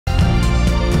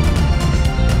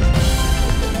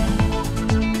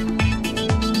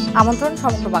আমন্ত্রণ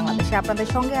সমগ্র বাংলাদেশে। আপনাদের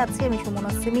সঙ্গে আছি আমি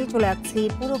সুমনা সিমি। চলে যাচ্ছি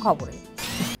পুরো খবরে।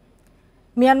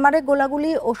 মিয়ানমারে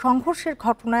গোলাগুলি ও সংঘর্ষের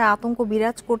ঘটনায় আতঙ্ক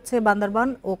বিরাজ করছে বান্দরবান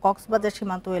ও কক্সবাজার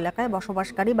সীমান্ত এলাকায়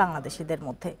বসবাসকারী বাংলাদেশিদের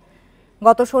মধ্যে।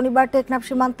 গত শনিবার টেকনাফ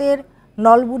সীমান্তের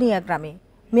নলবুনিয়া গ্রামে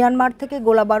মিয়ানমার থেকে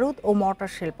গোলাবারুদ ও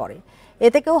মর্টার শেল পড়ে।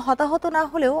 এতে কেউ হতাহত না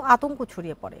হলেও আতঙ্ক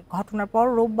ছড়িয়ে পড়ে। ঘটনার পর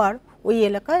রোববার ওই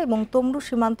এলাকা এবং তমরু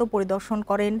সীমান্ত পরিদর্শন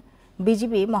করেন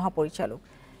বিজিবি মহাপরিচালক।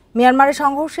 মিয়ানমারের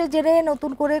সংঘর্ষের জেরে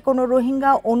নতুন করে কোনো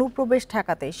রোহিঙ্গা অনুপ্রবেশ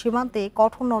ঠেকাতে সীমান্তে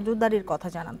কঠোর নজরদারির কথা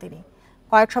জানান তিনি।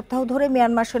 কয়েক সপ্তাহ ধরে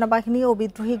মিয়ানমার সেনাবাহিনী ও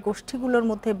বিদ্রোহী গোষ্ঠীগুলোর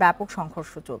মধ্যে ব্যাপক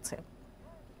সংঘর্ষ চলছে।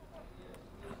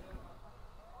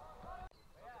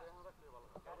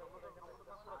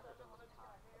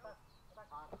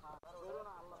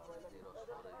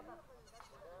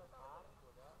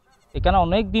 এখানে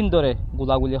অনেক দিন ধরে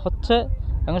গোলাগুলি হচ্ছে।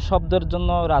 এখন শব্দের জন্য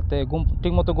রাতে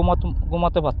ঠিকমতো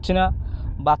ঘুমাতে পারছি না।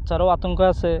 বাচ্চারাও আতঙ্ক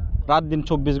আছে। রাত দিন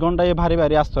 24 ঘন্টায় ভারী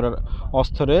ভারী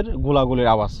অস্ত্রের গোলাগুলির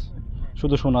আওয়াজ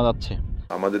শুধু শোনা যাচ্ছে।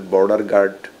 আমাদের বর্ডার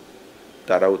গার্ড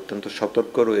তারা অত্যন্ত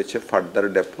সতর্ক রয়েছে, ফার্দার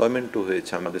ডেপ্লয়মেন্টও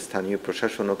হয়েছে, আমাদের স্থানীয়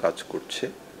প্রশাসনও কাজ করছে।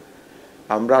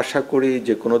 আমরা আশা করি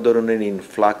যে কোনো ধরনের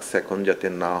ইনফ্লাক্স এখন যাতে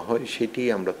না হয় সেটি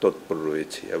আমরা তৎপর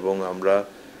রয়েছি, এবং আমরা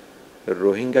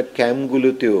রোহিঙ্গা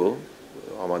ক্যাম্পগুলোতেও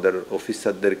আমাদের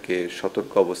অফিসারদেরকে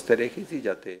সতর্ক অবস্থায় রেখেছি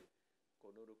যাতে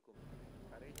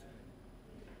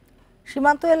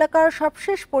সীমান্ত এলাকার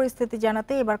সবশেষ পরিস্থিতি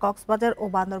জানাতে এবার কক্সবাজার ও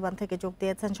বান্দরবান থেকে যোগ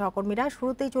দিয়েছেন সহকর্মীরা।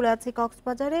 শুরুতেই চলে যাচ্ছি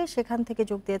কক্সবাজারে, সেখান থেকে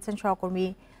যোগ দিয়েছেন সহকর্মী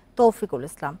তৌফিকুল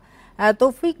ইসলাম।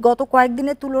 তৌফিক, গত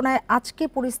কয়েকদিনের তুলনায় আজকে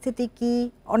পরিস্থিতি কি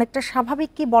অনেকটা স্বাভাবিক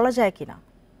কি বলা যায় কিনা?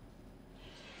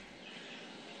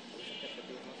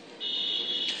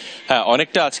 হ্যাঁ,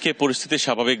 অনেকটা আজকে পরিস্থিতি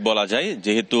স্বাভাবিক বলা যায়,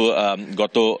 যেহেতু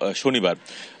গত শনিবার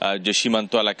যে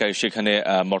সীমান্ত এলাকায় সেখানে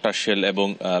মর্টার শেল এবং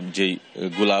যেই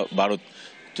গোলা বারুদ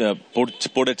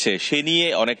পড়েছে সে নিয়ে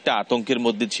অনেকটা আতঙ্কের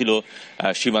মধ্যে ছিল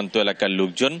সীমান্ত এলাকার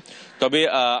লোকজন। তবে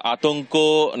আতঙ্ক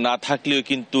না থাকলেও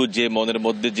কিন্তু যে মনের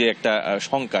মধ্যে যে একটা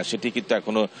শঙ্কা সেটি কিন্তু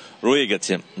এখনো রয়ে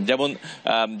গেছে। যেমন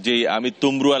যে আমি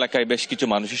তুমরু এলাকায় বেশ কিছু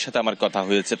মানুষের সাথে আমার কথা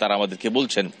হয়েছে, তারা আমাদেরকে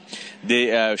বলছেন যে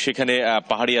সেখানে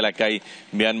পাহাড়ি এলাকায়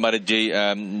মিয়ানমারের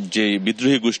যে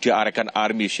বিদ্রোহী গোষ্ঠী আরাকান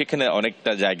আর্মি সেখানে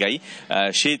অনেকটা জায়গায়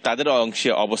সেই তাদের অংশে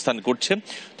অবস্থান করছে।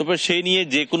 তবে সেই নিয়ে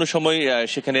যে কোনো সময়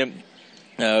সেখানে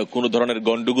কোনো ধরনের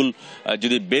গন্ডগোল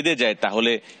যদি বেঁধে যায়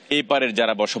তাহলে এই পারের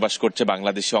যারা বসবাস করছে,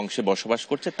 বাংলাদেশি অংশে বসবাস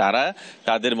করছে,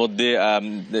 তাদের মধ্যে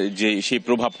যে সেই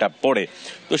প্রভাবটা পড়ে।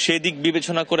 তো সেই দিক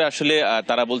বিবেচনা করে আসলে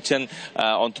তারা বলছেন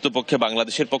অন্ততপক্ষে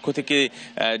বাংলাদেশের পক্ষ থেকে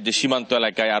যে সীমান্ত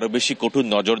এলাকায় আরো বেশি কঠোর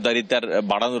নজরদারিতার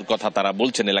বাড়ানোর কথা তারা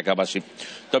বলছেন এলাকাবাসী।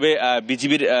 তবে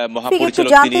বিজিবির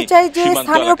মহাপরিচালক তিনি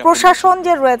স্থানীয় প্রশাসন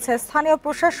যে রয়েছে, স্থানীয়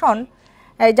প্রশাসন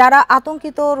যারা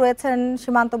আতঙ্কিত রয়েছেন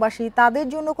সীমান্তবাসী, তাদের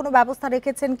জন্য কোনো ব্যবস্থা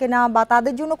রেখেছেন কিনা বা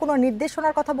তাদের জন্য কোনো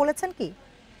নির্দেশনার কথা বলেছেন কি?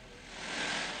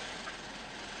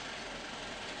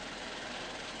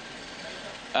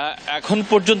 এখন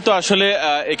পর্যন্ত আসলে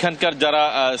এখানকার যারা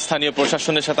স্থানীয়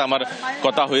প্রশাসনের সাথে আমার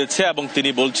কথা হয়েছে এবং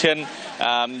তিনি বলছেন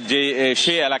যে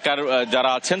সেই এলাকার যারা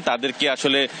আছেন তাদেরকে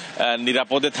আসলে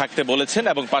নিরাপদে থাকতে বলেছেন,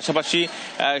 এবং পাশাপাশি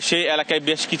সেই এলাকায়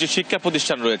বেশ কিছু শিক্ষা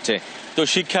প্রতিষ্ঠান রয়েছে। তো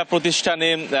শিক্ষা প্রতিষ্ঠানে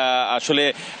আসলে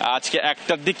আজকে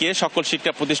 1টার দিকে সকল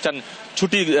শিক্ষা প্রতিষ্ঠান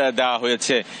ছুটি দেওয়া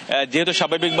হয়েছে, যেহেতু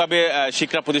স্বাভাবিকভাবে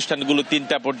শিক্ষা প্রতিষ্ঠানগুলো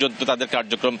 3টা পর্যন্ত তাদের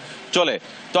কার্যক্রম চলে।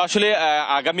 তো আসলে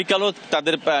আগামীকালও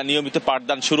তাদের নিয়মিত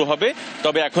পাঠদান শুরু হবে।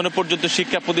 তবে এখনো পর্যন্ত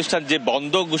শিক্ষা প্রতিষ্ঠান যে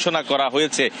বন্ধ ঘোষণা করা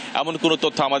হয়েছে এমন কোনো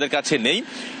তথ্য আমাদের কাছে নেই।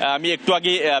 আমি একটু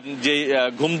আগে যে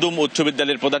ঘুমদুম উচ্চ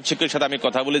বিদ্যালয়ের প্রধান শিক্ষকের সাথে আমি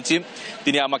কথা বলেছি,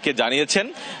 তিনি আমাকে জানিয়েছেন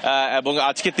এবং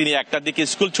আজকে তিনি 1টার দিকে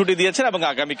স্কুল ছুটি দিয়েছেন, এবং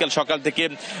আগামীকাল সকাল থেকে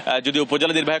যদি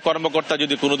উপজেলা নির্বাহী কর্মকর্তা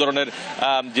যদি কোনো ধরনের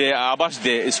যে আবাস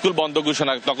দেয় স্কুল বন্ধ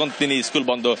ঘোষণা, তখন তিনি স্কুল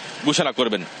বন্ধ ঘোষণা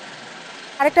করবেন।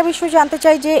 আরেকটা বিষয় জানতে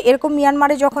চাই যে এরকম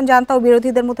মিয়ানমারে যখন জান্তা ও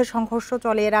বিরোধীদের মধ্যে সংঘর্ষ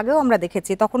চলে, এর আগেও আমরা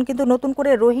দেখেছি, তখন কিন্তু নতুন করে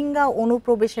রোহিঙ্গা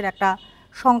অনুপ্রবেশের একটা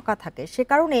শঙ্কা থাকে। সে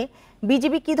কারণে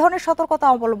বিজিবি কি ধরনের সতর্কতা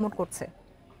অবলম্বন করছে?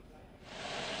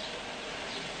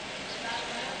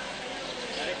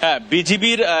 হ্যাঁ,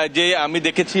 বিজিবির যে আমি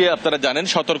দেখেছি আপনারা জানেন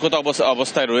সতর্কতা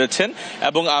অবস্থায় রয়েছেন,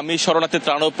 এবং আমি শরণার্থী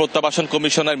ত্রাণ ও প্রত্যাবাসন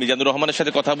কমিশনার মিজানুর রহমানের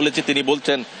সাথে কথা বলেছি। তিনি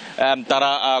বলছেন তারা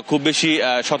খুব বেশি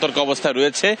সতর্ক অবস্থায়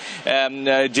রয়েছে।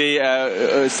 যে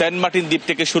সেন্ট মার্টিন দ্বীপ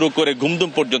থেকে শুরু করে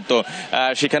ঘুমদুম পর্যন্ত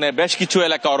সেখানে বেশ কিছু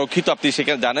এলাকা অরক্ষিত, আপনি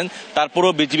সেখানে জানেন।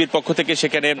 তারপরেও বিজিবির পক্ষ থেকে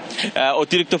সেখানে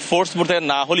অতিরিক্ত ফোর্স মোতায়েন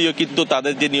না হলেও কিন্তু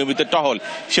তাদের যে নিয়মিত টহল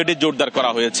সেটি জোরদার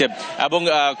করা হয়েছে, এবং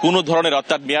কোনো ধরনের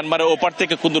অর্থাৎ মিয়ানমারের ওপার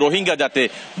থেকে কোনো রোহিঙ্গা যাতে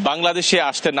বাংলাদেশে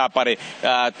আসতে না পারে,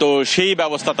 তো সেই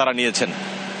ব্যবস্থা তারা নিয়েছেন।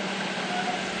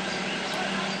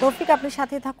 তৌফিক, আপনি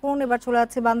সাথে থাকুন। এবার চলে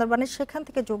যাচ্ছে বান্দরবানের, সেখান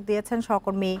থেকে যোগ দিয়েছেন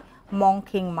সহকর্মী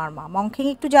মংখিং মারমা। মংখিং,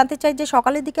 একটু জানতে চাই যে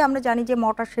সকালের দিকে আমরা জানি যে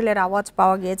মর্টার শেলের আওয়াজ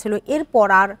পাওয়া গিয়েছিল, এরপর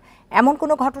আর এমন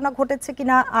কোনো ঘটনা ঘটেছে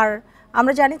কিনা? আর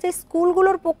আমরা জানি যে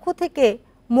স্কুলগুলোর পক্ষ থেকে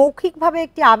মৌখিকভাবে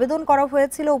একটি আবেদন করা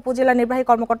হয়েছিল উপজেলা নির্বাহী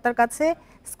কর্মকর্তার কাছে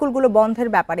স্কুলগুলো বন্ধের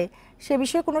ব্যাপারে, সে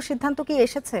বিষয়ে কোনো সিদ্ধান্ত কি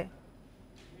এসেছে?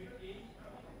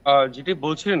 যেটি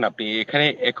বলছিলেন আপনি, এখানে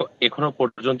এখনো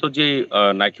পর্যন্ত যে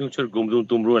নাইকিউচর গুমদুম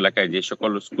তুমরু এলাকায় যে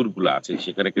সকল স্কুলগুলো আছে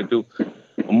সেখানে কিন্তু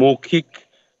মৌখিক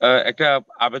একটা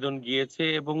আবেদন গিয়েছে,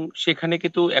 এবং সেখানে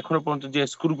কিন্তু এখনো পর্যন্ত যে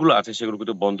স্কুলগুলো আছে সেগুলো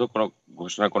কিন্তু বন্ধ কোনো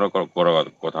ঘোষণা করার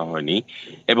কথা হয়নি।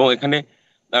 এবং এখানে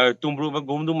তুমরু এবং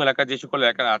গুমদুম এলাকা যে সকল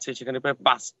এলাকা আছে সেখানে প্রায়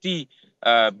 5টি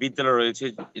বিদ্যালয় রয়েছে,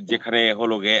 যেখানে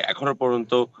হলো গিয়ে এখনো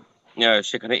পর্যন্ত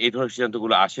সেখানে এই ধরনের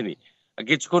সিদ্ধান্তগুলো আসেনি।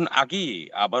 কিছুক্ষণ আগেই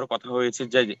আবারও কথা হয়েছে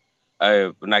যে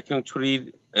নাইক্ষ্যংছড়ির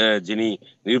যিনি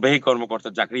নির্বাহী কর্মকর্তা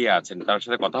জাকরিয়া আছেন তার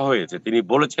সাথে কথা হয়েছে। তিনি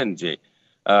বলেছেন যে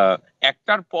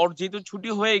একটার পর যেহেতু ছুটি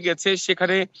হয়ে গেছে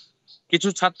সেখানে কিছু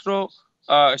ছাত্র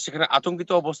সেখানে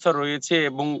আতঙ্কিত অবস্থা রয়েছে,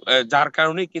 এবং যার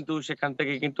কারণেই কিন্তু সেখান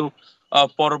থেকে কিন্তু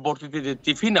পরবর্তীতে যে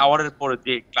টিফিন আওয়ারের পরে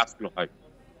যে ক্লাসগুলো হয়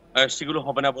সেগুলো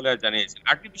হবে না বলে জানিয়েছেন।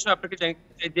 আরেকটি বিষয় আপনাকে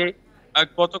জানাতে চাই যে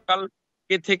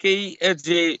গতকালকে থেকেই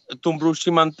যে তুমরু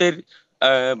সীমান্তের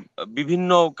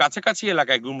বিভিন্ন কাছাকাছি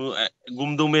এলাকায়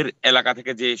গুমদুমের এলাকা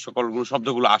থেকে যে সকল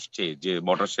শব্দগুলো আসছে, যে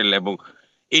মটর শেল, এবং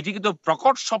এটি কিন্তু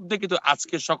প্রকট শব্দে কিন্তু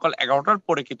আজকে সকাল 11টার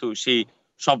পরে কিন্তু সেই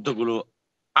শব্দগুলো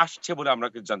আসছে বলে আমরা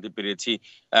কিন্তু জানতে পেরেছি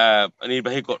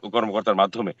নির্বাহী কর্মকর্তার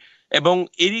মাধ্যমে। এবং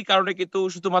এরই কারণে কিন্তু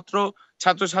শুধুমাত্র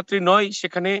ছাত্রছাত্রী নয়,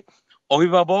 সেখানে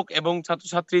অভিভাবক এবং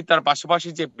ছাত্রছাত্রী, তার পাশাপাশি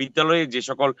যে বিদ্যালয়ে যে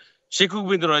সকল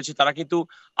শিক্ষকবৃন্দ রয়েছে তারা কিন্তু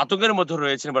আতঙ্কের মধ্যে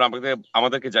রয়েছেন বলে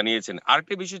আমাদেরকে জানিয়েছেন।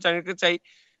 আরেকটা বিষয় জানাতে চাই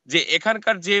যে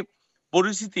এখানকার যে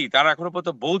পরিস্থিতি, তারা এখনো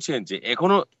পর্যন্ত বলছেন যে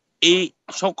এখনো এই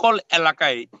সকল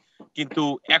এলাকায় কিন্তু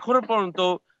এখনো পর্যন্ত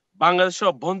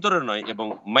বাংলাদেশের অভ্যন্তরে নয় এবং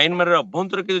মায়ানমারের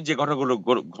অভ্যন্তরে কিন্তু যে ঘটনাগুলো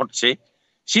ঘটছে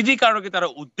সেটির কারণে তারা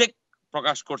উদ্বেগ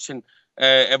প্রকাশ করছেন।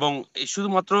 এবং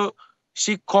শুধুমাত্র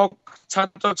শিক্ষক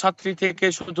ছাত্রছাত্রী থেকে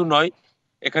শুধু নয়,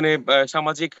 এখানে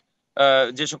সামাজিক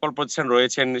যে সকল প্রতিষ্ঠান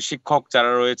রয়েছেন, শিক্ষক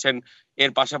যারা রয়েছেন,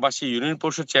 এর পাশাপাশি ইউনিয়ন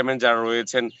পরিষদ চেয়ারম্যান যারা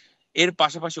রয়েছেন, এর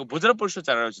পাশাপাশি উপজেলা পরিষদ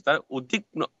যারা রয়েছে, তারা উদ্বিগ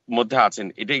মধ্যে আছেন,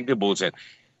 এটা একটু বলছেন।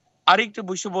 আরেকটা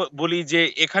বিষয় বলি যে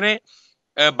এখানে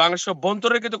বাংলাদেশ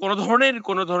অভ্যন্তরে কিন্তু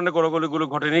কোনো ধরনের গড়গড়িগুলো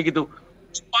ঘটেনি, কিন্তু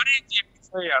যে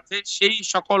বিষয় আছে সেই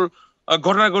সকল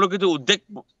ঘটনাগুলো কিন্তু উদ্বেগ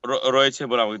রয়েছে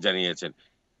বলে আমাকে জানিয়েছেন।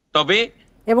 তবে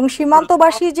এবং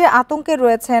সীমান্তবাসী যে আতঙ্কে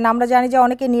রয়েছেন, আমরা জানি যে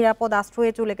অনেকে নিরাপদ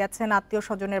আশ্রয়ে চলে গেছেন, আত্মীয়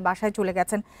স্বজনের বাসায় চলে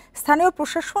গেছেন, স্থানীয়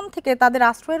প্রশাসন থেকে তাদের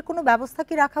আশ্রয়ের কোনো ব্যবস্থা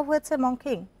কি রাখা হয়েছে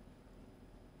মংখিং?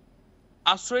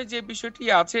 আশ্রয় যে বিষয়টি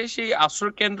আছে সেই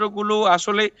আশ্রয় কেন্দ্রগুলো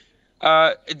আসলে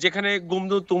যেখানে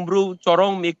গুমদু তুমরু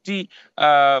চরম একটি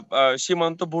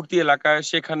সীমান্তবর্তী এলাকায়,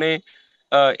 সেখানে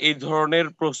এই ধরনের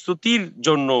প্রস্তুতির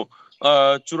জন্য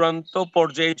চূড়ান্ত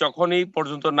পর্যায়ে যখনই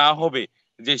পর্যন্ত না হবে,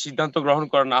 যে সিদ্ধান্ত গ্রহণ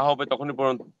করা না হবে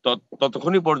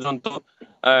ততক্ষণই পর্যন্ত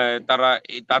তারা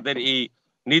তাদের এই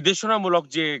নির্দেশনামূলক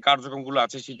যে কার্যক্রমগুলো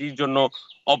আছে সেটির জন্য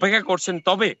অপেক্ষা করছেন।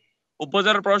 তবে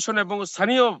উপজেলা প্রশাসন এবং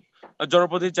স্থানীয়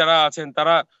জনপ্রতিনিধি যারা আছেন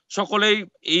তারা সকলেই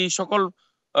এই সকল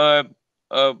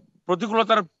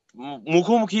প্রতিকূলতার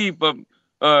মুখোমুখি,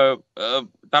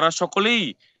 তারা সকলেই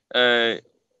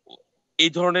এই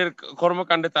ধরনের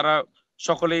কর্মকাণ্ডে তারা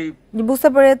সকলেই। বুঝতে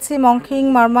পেরেছি মংখিং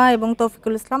মারমা এবং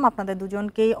তৌফিকুল ইসলাম, আপনাদের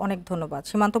দুজনকেই অনেক ধন্যবাদ।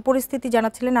 সীমান্ত পরিস্থিতি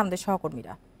জানাচ্ছিলেন আমাদের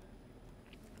সহকর্মীরা।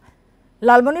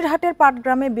 লালমনিরহাটের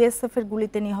পাটগ্রামে বিএসএফের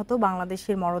গুলিতে নিহত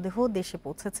বাংলাদেশের মরদেহ দেশে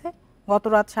পৌঁছেছে। গত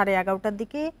রাত 11:30টার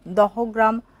দিকে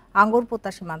দহগ্রাম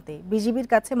আঙ্গরপোতা সীমান্তে বিজিবির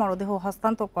কাছে মরদেহ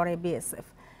হস্তান্তর করে বিএসএফ।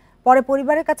 পরে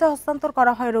পরিবারের কাছে হস্তান্তর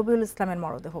করা হয় রবিউল ইসলামের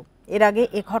মরদেহ। এর আগে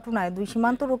এ ঘটনায় দুই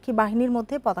সীমান্তরক্ষী বাহিনীর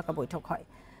মধ্যে পতাকা বৈঠক হয়।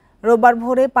 রোববার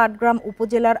ভোরে পাটগ্রাম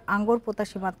উপজেলার আঙ্গরপোতা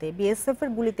সীমান্তে বিএসএফের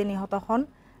গুলিতে নিহত হন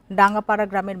ডাঙ্গাপাড়া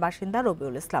গ্রামের বাসিন্দা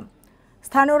রবিউল ইসলাম।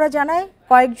 স্থানীয়রা জানায়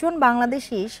কয়েকজন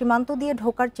বাংলাদেশি সীমান্ত দিয়ে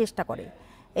ঢোকার চেষ্টা করে।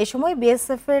 এ সময়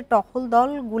বিএসএফের টহল দল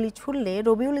গুলি ছুড়লে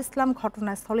রবিউল ইসলাম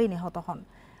ঘটনাস্থলেই নিহত হন।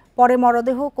 পরে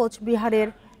মরদেহ কোচবিহারের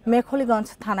মেখলিগঞ্জ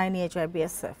থানায় নিয়ে যায়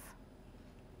বিএসএফ।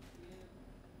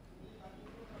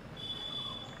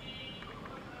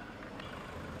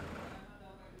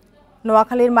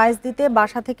 নোয়াখালীর মাইজদিতে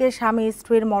বাসা থেকে স্বামী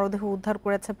স্ত্রীর মরদেহ উদ্ধার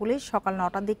করেছে পুলিশ। সকাল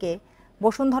 9টার দিকে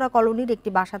বসুন্ধরা কলোনির একটি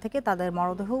বাসা থেকে তাদের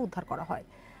মরদেহ উদ্ধার করা হয়।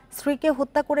 স্ত্রীকে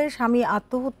হত্যা করে স্বামী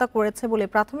আত্মহত্যা করেছে বলে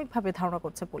প্রাথমিকভাবে ধারণা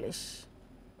করছে পুলিশ।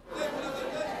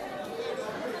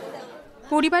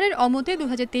 পরিবারের অমতে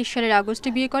 2023 সালের আগস্টে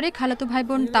বিয়ে করে খালাতো ভাই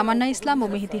বোন তামান্না ইসলাম ও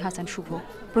মেহেদি হাসান শুভ।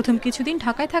 প্রথম কিছুদিন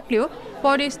ঢাকায় থাকলেও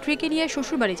পরে স্ত্রীকে নিয়ে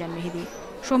শ্বশুরবাড়ি যান মেহেদি।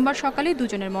 সোমবার সকালে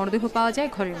দুজনের মরদেহ পাওয়া যায়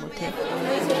ঘরের মধ্যে।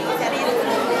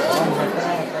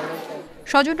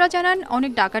 স্বজনরা জানান,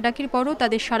 অনেক ডাকাডাকির পরও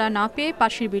তাদের সাড়া না পেয়ে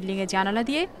পাশের বিল্ডিংয়ে জানালা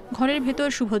দিয়ে ঘরের ভেতর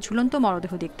শুভ ঝুলন্ত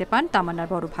মরদেহ দেখতে পান তামান্নার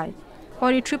বড় ভাই।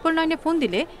 পরে 999-এ ফোন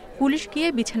দিলে পুলিশ গিয়ে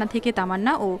বিছানা থেকে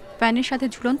তামান্না ও ফ্যানের সাথে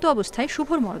ঝুলন্ত অবস্থায়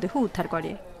শুভর মরদেহ উদ্ধার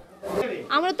করে।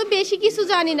 আমরা তো বেশি কিছু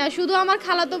জানি না, শুধু আমার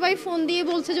খালাতো ভাই ফোন দিয়ে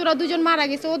বলছে যে ওরা দুজন মারা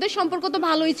গেছে। ওদের সম্পর্ক তো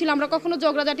ভালোই ছিল, আমরা কখনো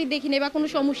ঝগড়াঝাটি দেখিনি বা কোনো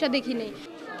সমস্যা দেখিনি।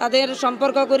 তাদের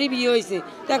সম্পর্ক করে বিয়ে হয়েছে,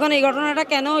 এখন এই ঘটনাটা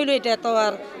কেন হইলো এটা তো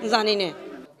আর জানি না।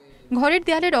 ঘরের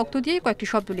দেয়ালে রক্ত দিয়ে কয়েকটি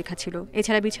শব্দ লেখা ছিল।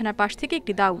 এছাড়া বিছানার পাশ থেকে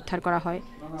একটি দা উদ্ধার করা হয়।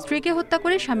 স্ত্রীকে হত্যা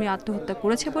করে স্বামী আত্মহত্যা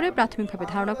করেছে বলে প্রাথমিকভাবে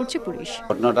ধারণা করছে পুলিশ।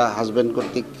 ঘটনাটা হাজব্যান্ড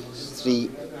কর্তৃক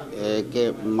স্ত্রীকে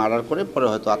মার্ডার করে পরে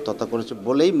হয়তো আত্মহত্যা করেছে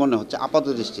বলেই মনে হচ্ছে আপাত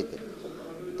দৃষ্টিতে।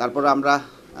 তারপরে আমরা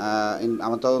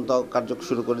আমার তদন্ত কার্য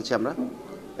শুরু করেছি আমরা,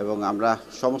 এবং আমরা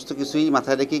সমস্ত কিছুই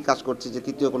মাথায় রেখেই কাজ করছি যে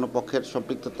তৃতীয় কোনো পক্ষের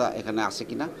সম্পৃক্ততা এখানে আছে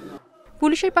কিনা।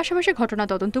 পুলিশের পাশাপাশি ঘটনা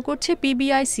তদন্ত করছে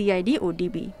পিবিআই, সিআইডি ও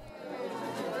ডিবি।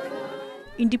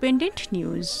 Independent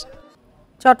news.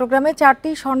 চট্টগ্রামে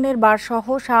 4টি স্বর্ণের বার সহ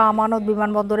শাহ আমানত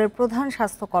বিমানবন্দরের প্রধান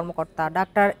স্বাস্থ্য কর্মকর্তা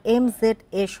ডাক্তার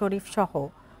MZA শরীফ সহ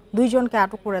 2 জনকে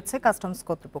আটক করেছে কাস্টমস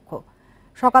কর্তৃপক্ষ।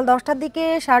 সকাল 10টার দিকে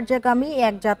শারজাগামী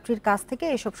এক যাত্রীর কাছ থেকে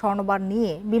এসব স্বর্ণবার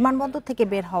নিয়ে বিমানবন্দর থেকে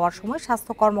বের হওয়ার সময়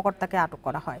স্বাস্থ্য কর্মকর্তাকে আটক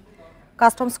করা হয়।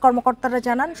 কাস্টমস কর্মকর্তারা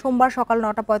জানান, সোমবার সকাল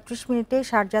 9টা 35 মিনিটে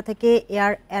শারজা থেকে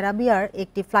এয়ার অ্যারাবিয়ার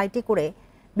একটি ফ্লাইটে করে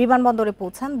বিমানবন্দরে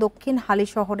পৌঁছান দক্ষিণ হালি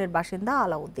শহরের বাসিন্দা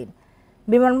আলাউদ্দিন।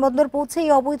 বিমানবন্দর পৌঁছেই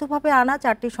অবৈধভাবে আনা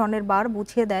 4টি স্বর্ণের বার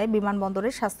বুঝিয়ে দেয়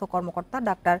বিমানবন্দরের স্বাস্থ্য কর্মকর্তা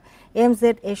ডাক্তার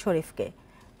MZA শরীফকে।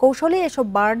 কৌশলে এসব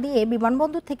বার নিয়ে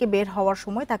বিমানবন্দর থেকে বের হওয়ার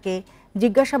সময় তাকে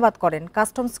জিজ্ঞাসাবাদ করেন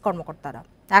কাস্টমস কর্মকর্তারা।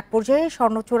 এক পর্যায়ে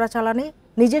স্বর্ণ চোরাচালানে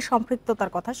নিজের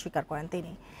সম্পৃক্ততার কথা স্বীকার করেন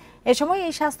তিনি। এ সময়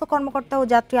এই স্বাস্থ্য কর্মকর্তা ও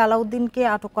যাত্রী আলাউদ্দিনকে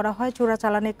আটক করা হয়।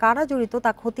 চোরাচালানে কারা জড়িত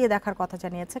তা খতিয়ে দেখার কথা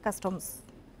জানিয়েছে কাস্টমস।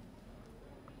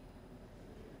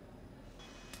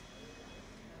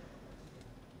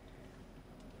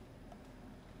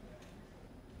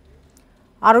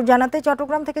 আরও জানাতে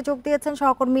চট্টগ্রাম থেকে যোগ দিয়েছেন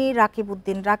সহকর্মী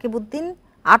রাকিবউদ্দিন।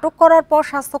 আটক করার পর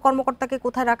স্বাস্থ্য কর্মকর্তাকে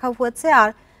কোথায় রাখা হয়েছে আর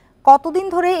কতদিন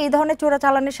ধরে এই ধরনের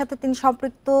চোরাচালানের সাথে তিনি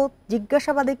সম্পৃক্ত,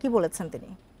 জিজ্ঞাসাবাদে কি বলেছেন তিনি?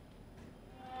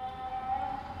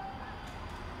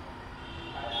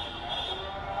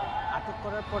 আটক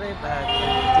করার পরে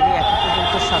তিনি এখন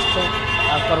পর্যন্ত স্বাস্থ্য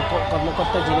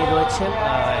কর্মকর্তা যিনি রয়েছেন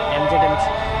MZA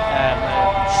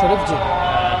শরীফজি,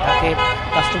 তাকে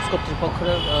কাস্টমস কর্তৃপক্ষের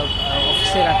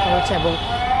অফিসে রাখা হয়েছে। এবং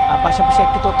পাশাপাশি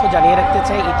একটি তথ্য জানিয়ে রাখতে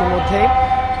চাই,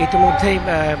 ইতিমধ্যেই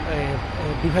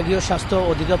বিভাগীয় স্বাস্থ্য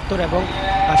অধিদপ্তর এবং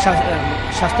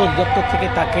স্বাস্থ্য অধিদপ্তর থেকে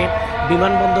তাকে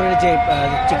বিমানবন্দরের যে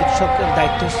চিকিৎসকের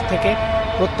দায়িত্ব থেকে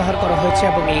প্রত্যাহার করা হয়েছে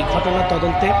এবং এই ঘটনা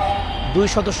তদন্তে 2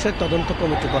 সদস্যের তদন্ত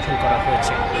কমিটি গঠন করা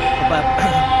হয়েছে।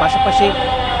 পাশাপাশি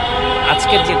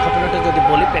আজকের যে ঘটনাটা যদি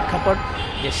বলি, প্রেক্ষাপট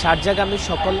যে শারজাগামী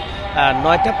সকাল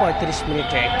 9টা 35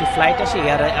 মিনিটে একটি ফ্লাইট আসে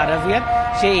এয়ার আরাবিয়ার।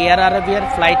 সেই এয়ার আরাবিয়ার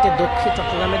ফ্লাইটে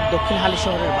চট্টগ্রামের দক্ষিণ হালি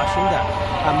শহরের বাসিন্দা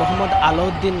মোহাম্মদ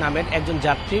আলাউদ্দিন নামের একজন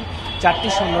যাত্রী 4টি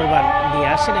স্বর্ণের বার নিয়ে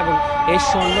আসেন এবং এই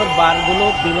স্বর্ণের বারগুলো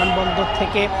বিমানবন্দর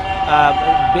থেকে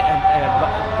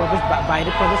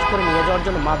বাইরে প্রবেশ করে নিয়ে যাওয়ার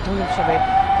জন্য মাধ্যম হিসেবে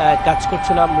কাজ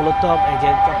করছিল মূলত যে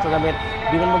চট্টগ্রামের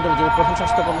বিমানবন্দরে যিনি প্রধান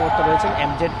স্বাস্থ্য কর্মকর্তা রয়েছেন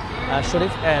MZA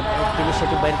শরীফ, তিনি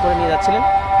সেটি বের করে নিয়ে যাচ্ছিলেন।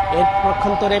 এর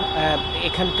পক্ষান্তরে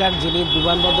এখানকার যিনি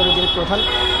বিমানবন্দরের যিনি প্রধান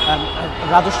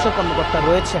রাজস্ব কর্মকর্তা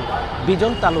রয়েছেন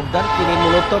বিজন তালুকদার, তিনি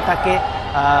মূলত তাকে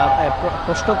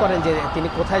প্রশ্ন করেন যে তিনি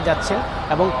কোথায় যাচ্ছেন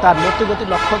এবং তার নৈতিকগতি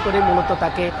লক্ষ্য করে মূলত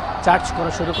তাকে চার্জ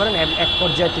করা শুরু করেন। এক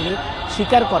পর্যায়ে তিনি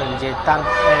স্বীকার করেন যে তার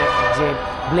যে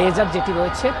ব্লেজার যেটি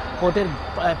রয়েছে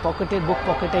কোটের বুক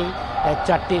পকেটেই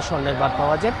 4টি স্বর্ণের বার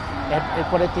পাওয়া যায়।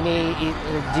 এরপরে তিনি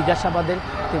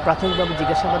প্রাথমিকভাবে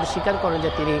জিজ্ঞাসাবাদে স্বীকার করেন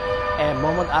যে তিনি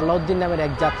মোহাম্মদ আলাউদ্দিন নামের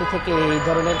এক যাত্রী থেকে এই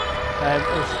ধরনের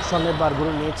স্বর্ণের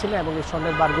বারগুলো নিয়েছিলেন এবং এই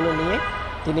স্বর্ণের বারগুলো নিয়ে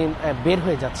তিনি বের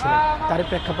হয়ে যাচ্ছিলেন। তারই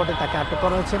প্রেক্ষাপটে তাকে আটক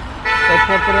করা হয়েছে।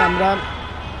 এরপরে আমরা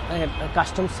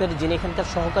কাস্টমসের যিনি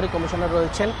এখানকার সহকারী কমিশনার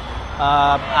রয়েছেন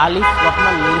আলিফ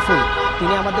রহমান নিরফুল,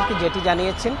 তিনি আমাদেরকে যেটি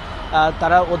জানিয়েছেন,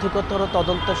 তারা অধিকতর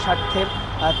তদন্তের স্বার্থে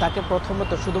তাকে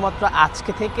প্রথমত শুধুমাত্র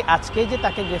আজকেই যে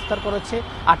তাকে গ্রেফতার করেছে,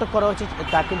 আটক করা হয়েছে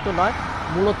তা কিন্তু নয়।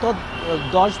 মূলত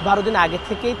 10-12 দিন আগে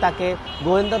থেকেই তাকে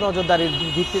গোয়েন্দা নজরদারির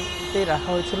ভিত্তিতে রাখা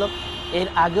হয়েছিল। এর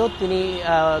আগেও তিনি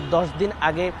 10 দিন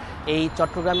আগে এই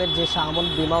চট্টগ্রামের যে শাহ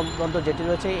আমানত বিমানবন্দর যেটি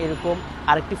রয়েছে এরকম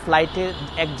আরেকটি ফ্লাইটে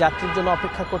এক যাত্রীর জন্য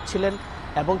অপেক্ষা করছিলেন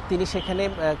এবং তিনি সেখানে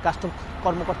কাস্টমস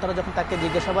কর্মকর্তারা যখন তাকে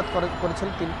জিজ্ঞাসাবাদ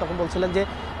করেছিলেন তিনি তখন বলছিলেন যে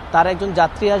তার একজন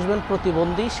যাত্রী আসবেন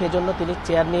প্রতিবন্ধী, সেজন্য তিনি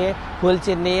হুইল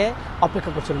চেয়ার নিয়ে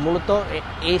অপেক্ষা করছিলেন। মূলত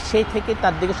সেই থেকে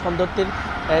তার দিকে সন্ধ্যর তীর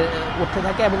উঠতে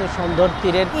থাকে এবং এই সন্ধ্যর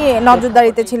তীরের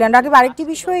নজরদারিতে ছিলেন। রাকিব, আরেকটি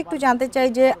বিষয় একটু জানতে চাই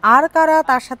যে আর কারা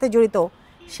তার সাথে জড়িত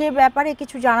সে ব্যাপারে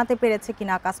কিছু জানাতে পেরেছে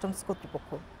কিনা কাস্টমস কর্তৃপক্ষ?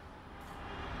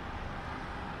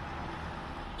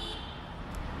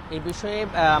 এই বিষয়ে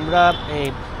আমরা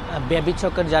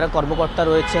ব্যবীক্ষকের যারা কর্মকর্তা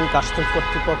রয়েছেন, কাস্টমস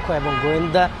কর্তৃপক্ষ এবং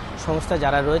গোয়েন্দা সংস্থা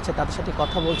যারা রয়েছে তাদের সাথে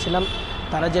কথা বলছিলাম।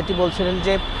 তারা যেটি বলছিলেন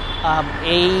যে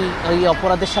এই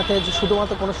অপরাধের সাথে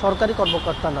শুধুমাত্র কোনো সরকারি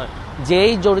কর্মকর্তা নয়,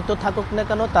 যেই জড়িত থাকুক না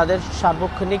কেন তাদের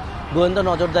সার্বক্ষণিক গোয়েন্দা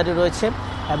নজরদারি রয়েছে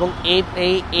এবং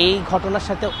এই ঘটনার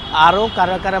সাথে আরও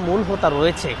কারা কারা মূল হোতা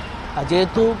রয়েছে।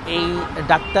 যেহেতু এই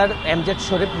ডাক্তার এমজেড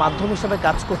শরীফ মাধ্যম হিসেবে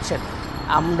কাজ করছেন,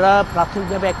 আমরা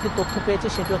প্রাথমিকভাবে একটি তথ্য পেয়েছি,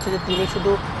 সেটি হচ্ছে যে তিনি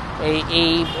শুধু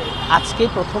এই আজকে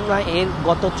প্রথম নয়, এর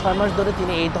গত 6 মাস ধরে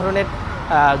তিনি এই ধরনের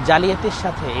জালিয়াতির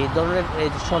সাথে, এই ধরনের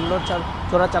স্বর্ণ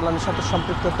চোরাচালানের সাথে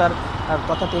সম্পৃক্ততার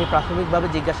কথা তিনি প্রাথমিকভাবে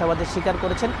জিজ্ঞাসাবাদে স্বীকার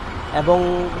করেছেন এবং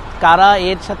কারা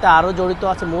এর সাথে আরও জড়িত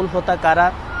আছে, মূল হোতা কারা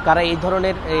কারা এই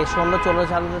ধরনের স্বর্ণ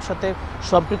চোরাচালানের সাথে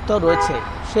সম্পৃক্ত রয়েছে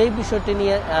সেই বিষয়টি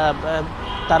নিয়ে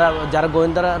তারা যারা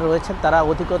গোয়েন্দারা রয়েছেন তারা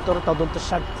অধিকতর তদন্তের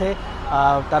স্বার্থে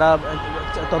তারা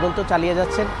তদন্ত চালিয়ে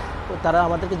যাচ্ছেন। তারা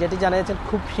আমাদেরকে যেটি জানিয়েছেন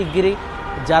খুব শিগগিরই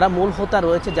যারা মূল হোতা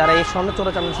রয়েছে, যারা এই স্বর্ণ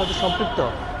চোরাচালানের সাথে সম্পৃক্ত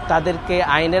তাদেরকে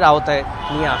আইনের আওতায়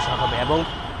নিয়ে আসা হবে। এবং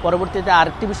পরবর্তীতে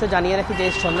আরেকটি বিষয় জানিয়ে রাখি যে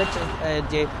স্বর্ণের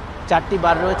যে 4টি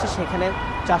বার রয়েছে সেখানে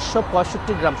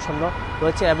 465 গ্রাম স্বর্ণ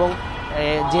রয়েছে এবং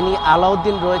যিনি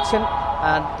আলাউদ্দিন রয়েছেন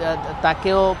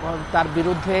তাকেও তার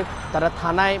বিরুদ্ধে তারা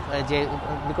থানায় যে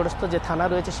নিকটস্থ যে থানা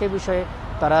রয়েছে সেই বিষয়ে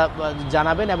তারা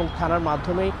জানাবেন এবং থানার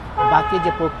মাধ্যমেই বাকি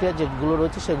যে প্রক্রিয়া যেগুলো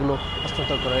রয়েছে সেগুলো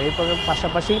হস্তান্তর করে। এরপর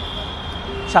পাশাপাশি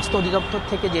স্বাস্থ্য অধিদপ্তর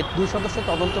থেকে যে 2 সদস্য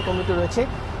তদন্ত কমিটি রয়েছে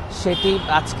সেটি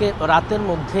আজকে রাতের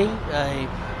মধ্যেই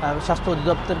স্বাস্থ্য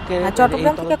অধিদপ্তরকে।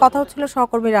 চট্টগ্রাম থেকে কথা হচ্ছিল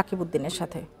সহকর্মী রাকিবউদ্দিনের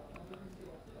সাথে।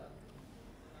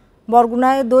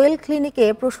 বরগুনায় দোয়েল ক্লিনিকে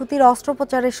প্রসূতির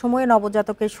অস্ত্রোপচারের সময়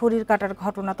নবজাতকের শরীর কাটার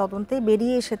ঘটনা তদন্তে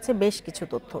বেরিয়ে এসেছে বেশ কিছু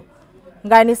তথ্য।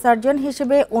 গাইনি সার্জন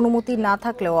হিসেবে অনুমতি না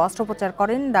থাকলেও অস্ত্রোপচার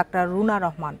করেন ডাক্তার রুনা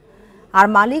রহমান, আর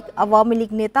মালিক আওয়ামী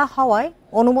লীগ নেতা হওয়ায়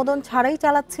অনুমোদন ছাড়াই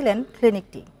চালাচ্ছিলেন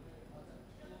ক্লিনিকটি।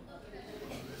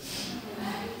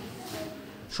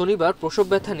 শনিবার প্রসব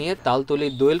ব্যথা নিয়ে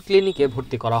তালতলীর দোয়েল ক্লিনিকে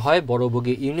ভর্তি করা হয়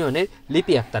বড়বগী ইউনিয়নের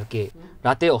লিপি আক্তারকে।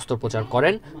 রাতে অস্ত্রোপচার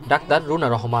করেন ডাক্তার রুনা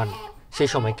রহমান। সেই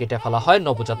সময় কেটে ফেলা হয়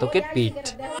নবজাতকের পিঠ।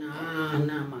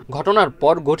 ঘটনার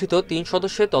পর গঠিত 3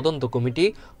 সদস্যের তদন্ত কমিটি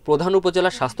প্রধান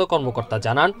উপজেলা স্বাস্থ্য কর্মকর্তা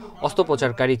জানান,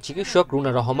 অস্ত্রোপচারকারী চিকিৎসক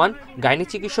রুনা রহমান গাইনি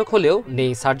চিকিৎসক হলেও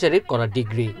নেই সার্জারির করা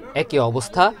ডিগ্রি। একই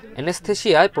অবস্থা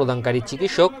অ্যানেস্থেশিয়ায় প্রদানকারী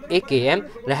চিকিৎসক AKM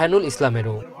রেহানুল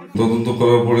ইসলামেরও। তদন্ত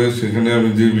করার পরে সেখানে আমি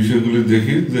যে বিষয়গুলি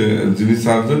দেখি যে যিনি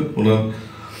সার্জন ওনার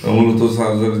মূলত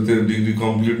সার্জারিতে ডিগ্রি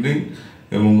কমপ্লিট নেই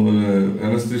এবং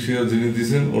অ্যানেস্থেশিয়া যিনি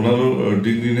দিয়েছেন ওনারও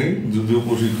ডিগ্রি নেই, যদিও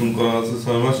প্রশিক্ষণ করা আছে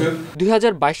 6 মাসের।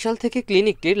 2022 সাল থেকে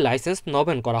ক্লিনিকটির লাইসেন্স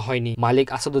নবায়ন করা হয়নি। মালিক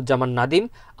আসাদুজ্জামান নাদিম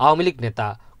আওয়ামী লীগ নেতা,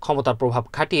 ক্ষমতার প্রভাব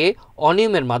খাটিয়ে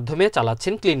অনিয়মের মাধ্যমে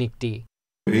চালাচ্ছেন ক্লিনিকটি।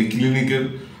 এই ক্লিনিকের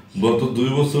গত 2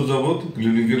 বছর যাবৎ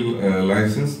ক্লিনিকের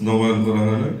লাইসেন্স নবায়ন করা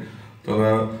হয় না।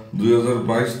 তারা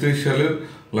 2022-23 সালের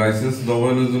লাইসেন্স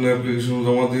নবায়নের জন্য অ্যাপ্লিকেশন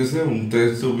জমা দিয়েছে এবং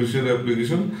 23-24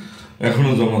 অ্যাপ্লিকেশন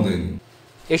এখনো জমা দেয়নি।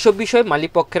 এসব বিষয়ে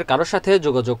মালিক পক্ষের কারোর সাথে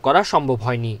যোগাযোগ করা সম্ভব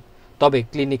হয়নি। তবে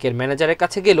ক্লিনিকের ম্যানেজারের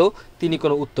কাছে গেলেও তিনি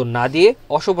কোনো উত্তর না দিয়ে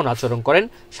অশোভন আচরণ করেন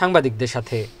সাংবাদিকদের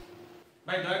সাথে।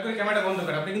 ভাই দয়া করে ক্যামেরাটা বন্ধ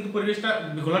করেন, আপনি কিন্তু পরিবেশটা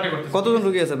ঘোলাটে করতেছেন। কতজন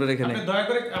রোগী আছে আপনার এখানে? আপনি দয়া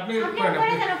করে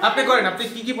আপনি করেন, আপনি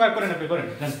কি পার করেন আপনি করেন।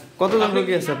 কতজন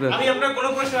রোগী আছে আপনার? আমি আপনার কোনো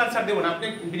প্রশ্ন আনসার দেব না, আপনি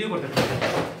ভিডিও করতে পারেন।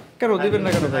 কেন দিবেন না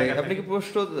কেন ভাই? আপনি কি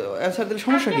প্রশ্ন অ্যানসার দিলে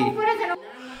সমস্যা কি?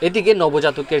 এদিকে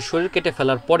নবজাতকের শরীর কেটে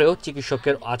ফেলার পরেও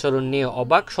চিকিৎসকের আচরণ নিয়ে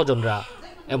অবাক স্বজনরা।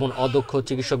 এমন অদক্ষ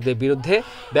চিকিৎসকদের বিরুদ্ধে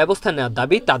ব্যবস্থা নেওয়ার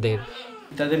দাবি তাদের।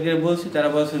 তাদেরকে বলছি, তারা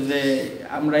বলছে যে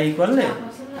আমরা এই করলে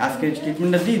আজকে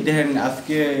ট্রিটমেন্টটা দিই, দেখেন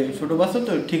আজকে ছোটো বাচ্চা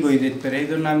তো ঠিক হয়ে যেতে পারে, এই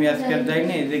জন্য আমি আজকে আর যাই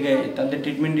না, এই জায়গায় তাদের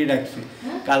ট্রিটমেন্টই রাখছি।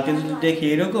 কালকে যদি দেখি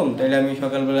এরকম তাহলে আমি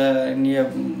সকালবেলা নিয়ে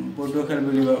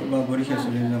পটুয়াখালী বা বরিশাল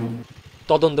চলে যাব।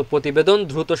 তদন্ত প্রতিবেদন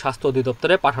দ্রুত স্বাস্থ্য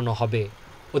অধিদপ্তরে পাঠানো হবে।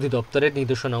 অধিদপ্তরের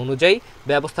নির্দেশনা অনুযায়ী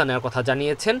ব্যবস্থা নেওয়ার কথা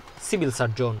জানিয়েছেন সিভিল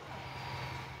সার্জন।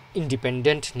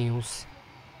 Independent news.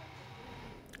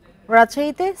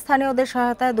 রাজশাহীতে স্থানীয়দের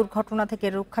সহায়তায় দুর্ঘটনা থেকে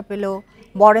রক্ষা পেল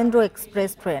বরেন্দ্র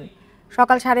এক্সপ্রেস ট্রেন।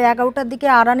 সকাল 11:30টার দিকে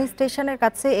আরানি স্টেশনের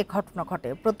কাছে এ ঘটনা ঘটে।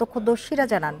 প্রত্যক্ষদর্শীরা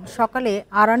জানান, সকালে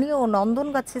আরানি ও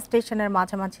নন্দনগাছি স্টেশনের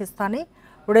মাঝামাঝি স্থানে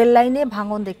রেল লাইনে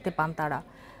ভাঙন দেখতে পান তারা।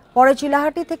 পরে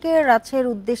চিলাহাটি থেকে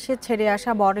রাজশাহীর উদ্দেশ্যে ছেড়ে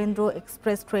আসা বরেন্দ্র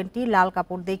এক্সপ্রেস ট্রেনটি লাল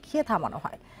কাপড় দেখিয়ে থামানো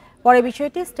হয়। পরে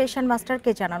বিষয়টি স্টেশন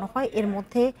মাস্টারকে জানানো হয়। এর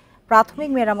মধ্যে প্রাথমিক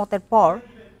মেরামতের পর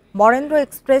বরেন্দ্র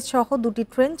এক্সপ্রেস সহ 2টি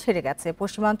ট্রেন ছেড়ে গেছে।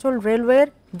 পশ্চিমাঞ্চল রেলওয়ের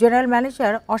জেনারেল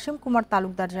ম্যানেজার অসীম কুমার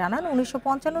তালুকদার জানান,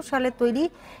 1955 সালে তৈরি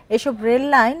এসব রেল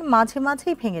লাইন মাঝে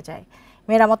মাঝেই ভেঙে যায়।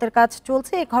 মেরামতের কাজ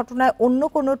চলছে। এই ঘটনায় অন্য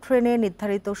কোনো ট্রেনে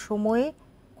নির্ধারিত সময়ে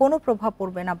কোনো প্রভাব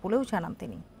পড়বে না বলেও জানান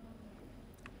তিনি।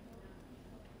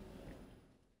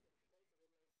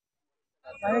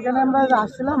 এখানে আমরা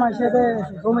আসছিলাম এসে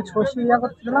রুমে ছসি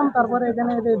করছিলাম, তারপরে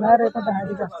এখানে ভাইয়ের একটা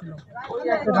হাইডি আসছিল,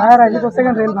 ভাইয়ের হাইডি করছে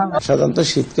এখানে রেল ভাঙা। সাধারণত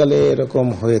শীতকালে এরকম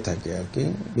হয়ে থাকে আর কি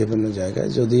বিভিন্ন জায়গায়,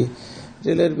 যদি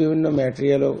রেলের বিভিন্ন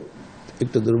ম্যাটেরিয়ালও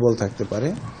একটু দুর্বল থাকতে পারে,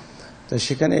 তো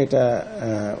সেখানে এটা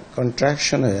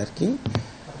কন্ট্রাকশন হয়ে আর কি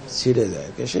ছিঁড়ে যায়,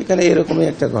 সেখানে এরকমই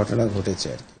একটা ঘটনা ঘটেছে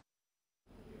আর কি।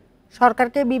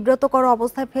 সরকারকে বিব্রতকর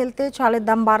অবস্থায় ফেলতে চালের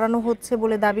দাম বাড়ানো হচ্ছে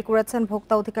বলে দাবি করেছেন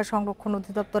ভোক্তা অধিকার সংরক্ষণ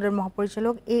অধিদপ্তরের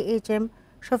মহাপরিচালক AHM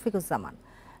শফিকুজ্জামান।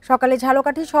 সকালে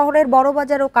ঝালকাঠি শহরের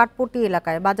বড়বাজার ও কাঠপট্টি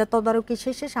এলাকায় বাজার তদারকি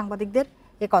শেষে সাংবাদিকদের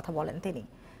কথা বলেন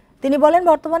তিনি বলেন,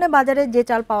 বর্তমানে বাজারে যে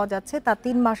চাল পাওয়া যাচ্ছে তা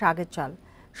 3 মাস আগের চাল।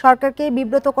 সরকারকে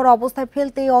বিব্রতকর অবস্থায়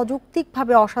ফেলতে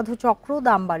অযৌক্তিকভাবে অসাধু চক্র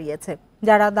দাম বাড়িয়েছে।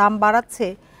 যারা দাম বাড়াচ্ছে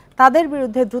তাদের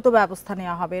বিরুদ্ধে দ্রুত ব্যবস্থা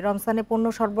নেওয়া হবে। রমজানে পণ্য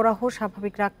সরবরাহ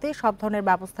স্বাভাবিক রাখতে সব ধরনের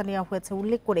ব্যবস্থা নেওয়া হয়েছে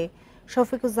উল্লেখ করে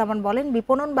শফিকুজ্জামান বলেন,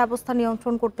 বিপণন ব্যবস্থা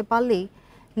নিয়ন্ত্রণ করতে পারলেই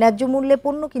ন্যায্য মূল্যে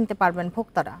পণ্য কিনতে পারবেন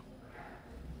ভোক্তারা।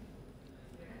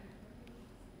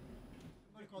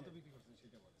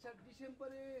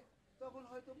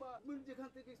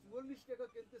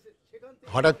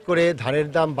 হঠাৎ করে ধানের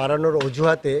দাম বাড়ানোর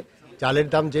অজুহাতে চালের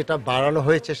দাম যেটা বাড়ানো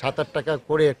হয়েছে 7-8 টাকা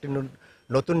করে একটি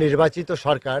নতুন নির্বাচিত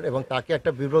সরকার এবং তাকে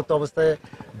একটা বিব্রত অবস্থায়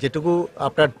যেটুকু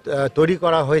আপনার তৈরি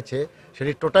করা হয়েছে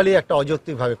সেটি টোটালি একটা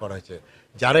অযৌক্তিকভাবে করা হয়েছে।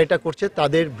 যারা এটা করছে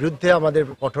তাদের বিরুদ্ধে আমাদের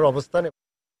কঠোর অবস্থান।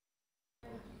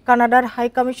 কানাডার হাই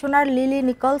কমিশনার লিলি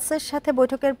নিকলসের সাথে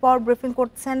বৈঠকের পর ব্রিফিং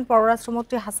করছেন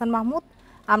পররাষ্ট্রমন্ত্রী হাসান মাহমুদ।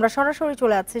 আমরা সরাসরি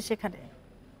চলে যাচ্ছি সেখানে।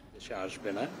 সে আসবে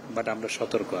না, বাট আমরা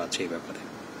সতর্ক আছি এই ব্যাপারে।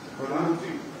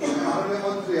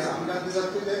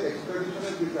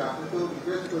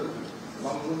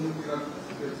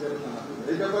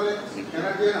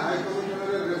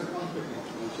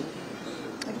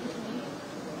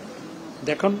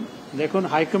 দেখুন,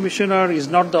 high commissioner is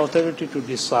not the authority to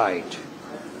decide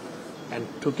and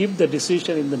to give the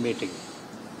decision in the meeting.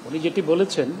 উনি যেটি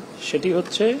বলেছেন সেটি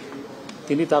হচ্ছে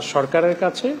তিনি তার সরকারের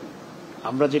কাছে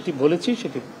আমরা যেটি বলেছি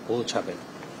সেটি পৌঁছাবেন।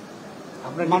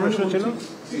 আপনার প্রশ্ন ছিল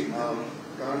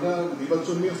কানাডা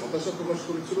নির্বাচন নিয়ে হতাশা প্রকাশ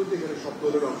করেছিল যে এখানে সব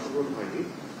দলের অংশগ্রহণ হয়নি,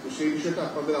 তো সেই বিষয়টা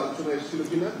আপনাদের আলোচনা এসেছিল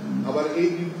কিনা? আবার এই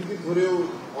বিবৃতি ধরেও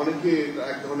অনেকে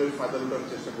এক ধরনের ফায়দা লুটার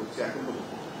চেষ্টা করছে এখন পর্যন্ত।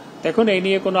 দেখুন, এই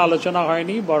নিয়ে কোনো আলোচনা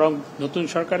হয়নি, বরং নতুন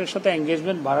সরকারের সাথে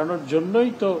এঙ্গেজমেন্ট বাড়ানোর জন্যই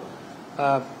তো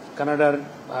কানাডার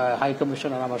হাই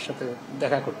কমিশনার আমার সাথে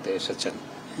দেখা করতে এসেছেন।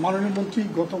 মাননীয় মন্ত্রী,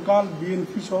 গতকাল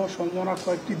বিএনপি সহ সমমনা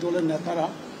কয়েকটি দলের নেতারা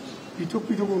পৃথক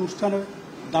পৃথক অনুষ্ঠানে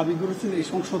দাবি করেছেন এই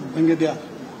সংসদ ভেঙে দেওয়া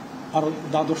আর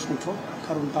দ্বাদশ সংসদ,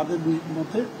 কারণ তাদের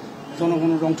মধ্যে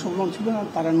জনগণের অংশগ্রহণ ছিল না,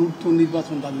 তারা নতুন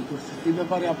নির্বাচন দাবি করছে। এই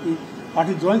ব্যাপারে আপনি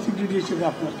পার্টির জয়েন্ট সেক্রেটারি হিসেবে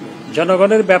আপনার কি?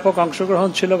 জনগণের ব্যাপক অংশগ্রহণ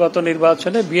ছিল গত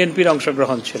নির্বাচনে, বিএনপির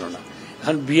অংশগ্রহণ ছিল না।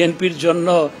 এখন বিএনপির জন্য,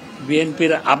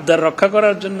 বিএনপির আবদার রক্ষা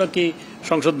করার জন্য কি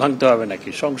সংসদ ভাঙতে হবে নাকি?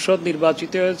 সংসদ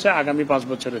নির্বাচিত হয়েছে আগামী 5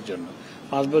 বছরের জন্য।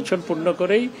 5 বছর পূর্ণ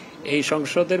করেই এই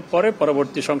সংসদের পরে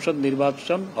পরবর্তী সংসদ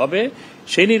নির্বাচন হবে,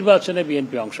 সেই নির্বাচনে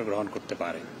বিএনপি অংশগ্রহণ করতে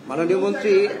পারে। মাননীয়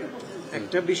মন্ত্রী,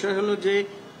 একটা বিষয় হলো যে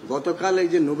গতকাল এই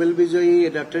যে নোবেল বিজয়ী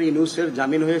ডক্টর ইউনূসের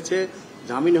জামিন হয়েছে,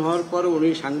 জামিন হওয়ার পর উনি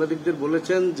সাংবাদিকদের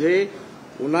বলেছেন যে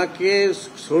ওনাকে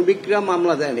শ্রমিকরা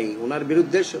মামলা দেয়নি, ওনার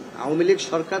বিরুদ্ধে আওয়ামী লীগ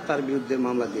সরকার তার বিরুদ্ধে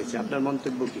মামলা দিয়েছে। আপনার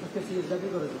মন্তব্য কি?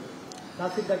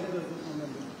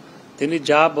 তিনি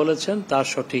যা বলেছেন তা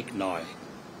সঠিক নয়।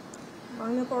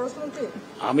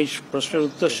 আমি প্রশ্নের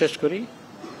উত্তর শেষ করি।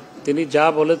 তিনি যা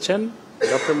বলেছেন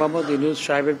ডক্টর মোহাম্মদ ইউনূস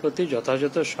সাহেবের প্রতি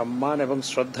যথাযথ সম্মান এবং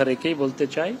শ্রদ্ধা রেখেই বলতে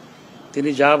চাই, তিনি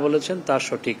যা বলেছেন তা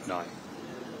সঠিক নয়।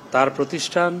 তার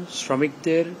প্রতিষ্ঠান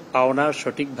শ্রমিকদের পাওনা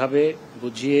সঠিকভাবে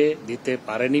বুঝিয়ে দিতে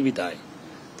পারেনি বিধায়,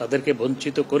 তাদেরকে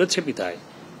বঞ্চিত করেছে বিধায়,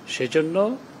 সেজন্য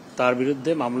তার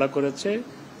বিরুদ্ধে মামলা করেছে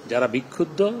যারা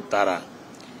বিক্ষুব্ধ তারা,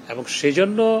 এবং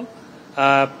সেজন্য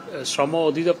শ্রম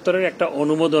অধিদপ্তরের একটা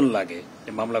অনুমোদন লাগে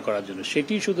মামলা করার জন্য,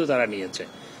 সেটি শুধু তারা নিয়েছে।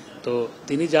 তো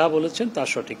তিনি যা বলেছেন তা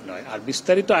সঠিক নয়। আর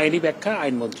বিস্তারিত আইনি ব্যাখ্যা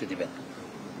আইনমন্ত্রী দিবেন।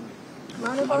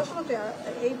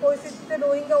 এই পরিস্থিতিতে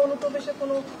রোহিঙ্গা অনুপ্রবেশের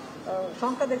কোনো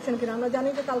সংখ্যা দেখছেন কিনা? আমরা জানি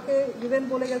যে কালকে ইভেন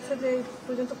বলে গেছে যে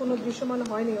পর্যন্ত কোনো দৃশ্যমান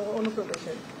হয়নি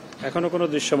অনুপ্রবেশের, এখনো কোনো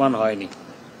দৃশ্যমান হয়নি।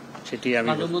 সেটি আমি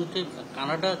প্রধানমন্ত্রী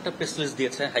কানাডা একটা প্রেস লিস্ট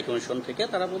দিয়েছে হাইকমিশন থেকে,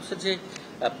 তারা বলছে যে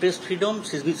প্রেস ফ্রিডম,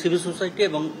 সিভিল সোসাইটি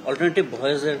এবং অল্টারনেটিভ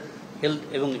ভয়েসের হেলথ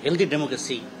এবং হেলদি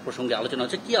ডেমোক্রেসি প্রসঙ্গে আলোচনা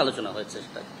হচ্ছে। কি আলোচনা হয়েছে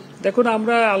সেটা? দেখুন,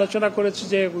 আমরা আলোচনা করেছি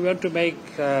যে we want to make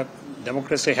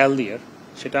democracy healthier,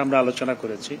 সেটা আমরা আলোচনা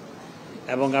করেছি।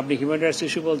 এবং আপনি হিউম্যান রাইটস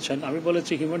ইস্যু বলছেন, আমি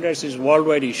বলেছি human rights is world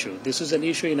wide issue. This is an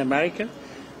issue in America,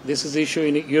 this is issue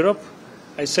in Europe.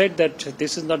 I said that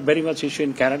this is not very much issue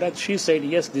in Canada. She said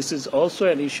yes, this is also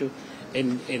an issue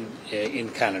in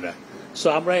Canada. So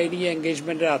আমরা এই নিয়ে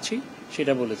এঙ্গেজমেন্টে আছি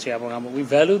সেটা বলেছি, এবং we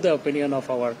value the opinion of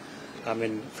our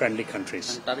friendly countries.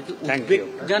 তারা কি Thank উদ্বেগ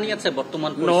you. জানিয়েছে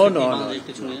বর্তমান No, পরিস্থিতি no, বাংলাদেশ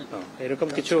কিছু নিয়ে? এরকম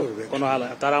কিছু কোনো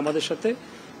তারা আমাদের সাথে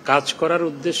কাজ করার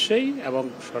উদ্দেশ্যেই এবং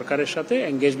সরকারের সাথে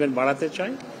এঙ্গেজমেন্ট বাড়াতে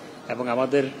চায় এবং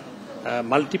আমাদের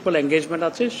মাল্টিপল এঙ্গেজমেন্ট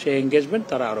আছে সেই এঙ্গেজমেন্ট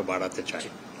তারা আরো বাড়াতে চায়।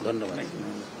 ধন্যবাদ।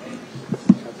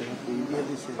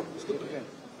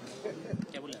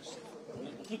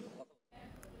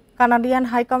 কানাডিয়ান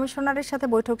হাই কমিশনারের সাথে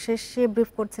বৈঠক শেষে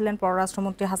ব্রিফ করছিলেন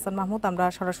পররাষ্ট্রমন্ত্রী হাসান মাহমুদ। আমরা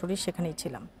সরাসরি সেখানেই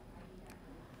ছিলাম।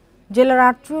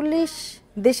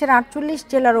 দেশের 48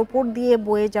 জেলার ওপর দিয়ে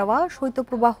বয়ে যাওয়া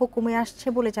শৈত্যপ্রবাহ কমে আসছে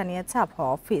বলে জানিয়েছে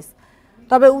আবহাওয়া অফিস।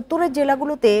 তবে উত্তরের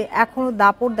জেলাগুলোতে এখনও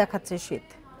দাপট দেখাচ্ছে শীত।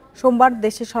 সোমবার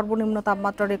দেশের সর্বনিম্ন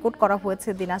তাপমাত্রা রেকর্ড করা হয়েছে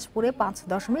দিনাজপুরে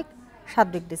 5.7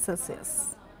 ডিগ্রি সেলসিয়াস।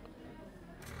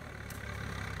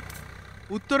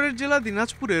 উত্তরের জেলা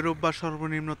দিনাজপুরে রোববার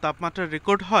সর্বনিম্ন তাপমাত্রা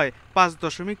রেকর্ড হয়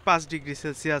 5.5 ডিগ্রি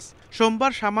সেলসিয়াস।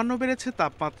 সোমবার সামান্য বেড়েছে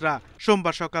তাপমাত্রা।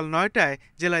 সোমবার সকাল 9টায়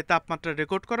জেলায় তাপমাত্রা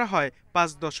রেকর্ড করা হয়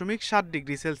 5.7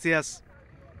 ডিগ্রি সেলসিয়াস।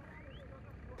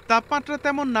 তাপমাত্রা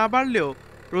তেমন না বাড়লেও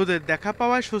রোদের দেখা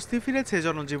পাওয়ায় স্বস্তি ফিরেছে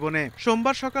জনজীবনে।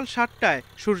 সোমবার সকাল 7টায়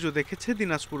সূর্য দেখেছে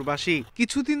দিনাজপুরবাসী।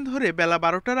 কিছুদিন ধরে বেলা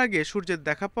 12টার আগে সূর্যের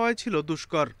দেখা পাওয়াই ছিল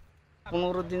দুষ্কর।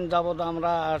 15 দিন যাবৎ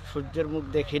আমরা সূর্যের মুখ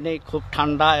দেখি নেই, খুব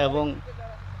ঠান্ডা, এবং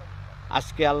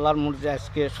আজকে আল্লাহর মর্জি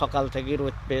আজকে সকাল থেকে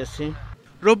রোদ পেয়েছি।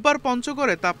 রোববার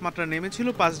পঞ্চগড়ে তাপমাত্রা নেমেছিল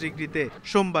 5 ডিগ্রিতে।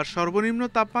 সোমবার সর্বনিম্ন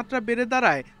তাপমাত্রা বেড়ে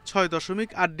দাঁড়ায়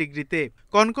 6.8 ডিগ্রিতে।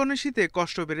 কনকনে শীতে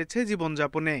কষ্ট বেড়েছে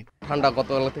জীবনযাপনে। ঠান্ডা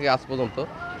গতকাল থেকে আজ পর্যন্ত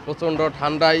প্রচন্ড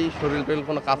ঠান্ডায় শরীর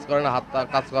কোনো কাজ করে না, হাত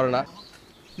কাজ করে না।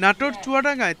 নাটোর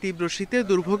চুয়াডাঙ্গায় তীব্র শীতে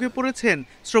দুর্ভোগে পড়েছেন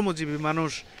শ্রমজীবী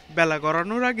মানুষ। বেলা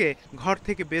গড়ানোর আগে ঘর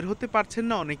থেকে বের হতে পারছেন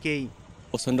না অনেকেই।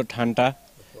 প্রচন্ড ঠান্ডা,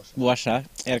 কুয়াশা,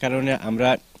 এর কারণে আমরা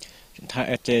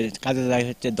কাজে যাই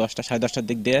হচ্ছে 10টা সাড়ে 10টার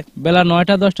দিক দিয়ে। বেলা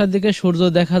 9টা 10টার দিকে সূর্য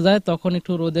দেখা যায়, তখন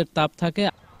একটু রোদের তাপ থাকে।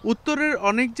 উত্তরের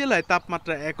অনেক জেলায়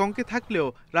তাপমাত্রা এক অঙ্কে থাকলেও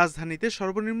রাজধানীতে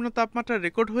সর্বনিম্ন তাপমাত্রা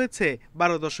রেকর্ড হয়েছে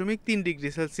 12.3 ডিগ্রি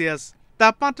সেলসিয়াস।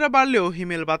 তাপমাত্রা বাড়লেও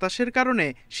হিমেল বাতাসের কারণে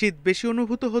শীত বেশি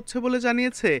অনুভূত হচ্ছে বলে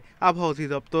জানিয়েছে আবহাওয়া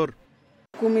অধিদপ্তর।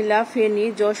 কুমিল্লা, ফেনী,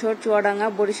 যশোর, চুয়াডাঙ্গা,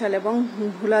 বরিশাল এবং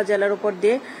ভোলা জেলার উপর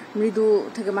দিয়ে মৃদু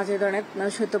থেকে মাঝারি ধরনের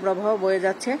শৈত্যপ্রবাহ বয়ে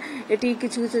যাচ্ছে। এটি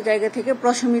কিছু কিছু জায়গা থেকে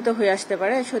প্রশমিত হয়ে আসতে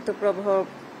পারে, শৈত্যপ্রবাহ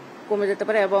কমে যেতে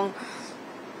পারে এবং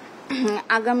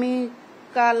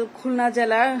আগামীকাল খুলনা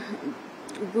জেলার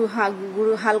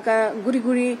হালকা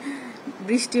গুড়ি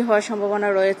বৃষ্টি হওয়ার সম্ভাবনা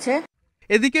রয়েছে।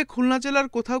 এদিকে খুলনা জেলার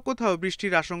কোথাও কোথাও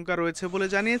বৃষ্টির আশঙ্কা রয়েছে বলে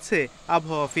জানিয়েছে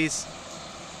আবহাওয়া office.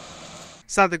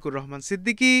 Sadequr Rahman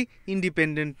Siddiqui,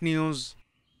 independent news.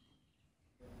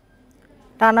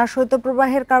 টানা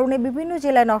শৈত্যপ্রবাহের কারণে বিভিন্ন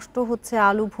জেলায় নষ্ট হচ্ছে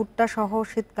আলু, ভুট্টা সহ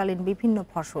শীতকালীন বিভিন্ন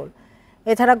ফসল।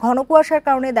 এছাড়া ঘন কুয়াশার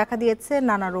কারণে দেখা দিয়েছে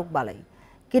নানা রোগবালাই।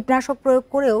 কীটনাশক প্রয়োগ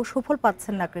করেও সুফল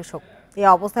পাচ্ছেন না কৃষক। এই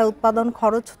অবস্থায় উৎপাদন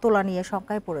খরচ তোলা নিয়ে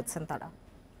শঙ্কায় পড়েছেন তারা।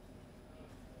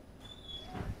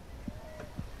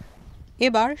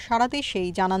 এবার সারা দেশেই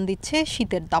জানান দিচ্ছে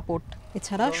শীতের দাপট।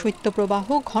 এছাড়া শৈত্যপ্রবাহ,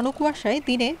 ঘন কুয়াশায়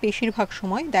দিনে বেশিরভাগ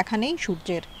সময় দেখা নেই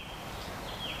সূর্যের।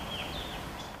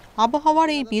 আবহাওয়ার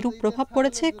এই বিরূপ প্রভাব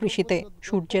পড়েছে কৃষিতে।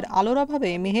 সূর্যের আলোর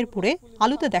অভাবে মেহেরপুরে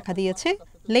আলুতে দেখা দিয়েছে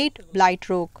লেট ব্লাইট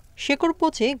রোগ। শেকড়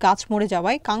পচে গাছ মরে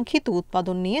যাওয়ায় কাঙ্ক্ষিত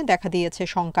উৎপাদন নিয়ে দেখা দিয়েছে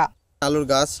শঙ্কা। আলুর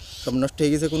গাছ সব নষ্ট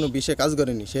হয়ে গেছে, কোনো বিষে কাজ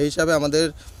করেনি, সেই হিসাবে আমাদের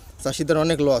চাষিদের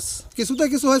অনেক লস। কিছুতে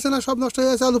কিছু হয়েছে না, সব নষ্ট হয়ে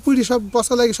যাচ্ছে, আলু পুরি সব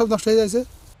পচা লাগে, সব নষ্ট হয়ে যাচ্ছে।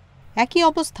 একই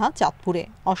অবস্থা চাঁদপুরে।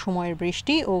 অসময়ের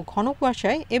বৃষ্টি ও ঘন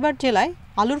কুয়াশায় এবার জেলায়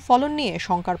আলুর ফলন নিয়ে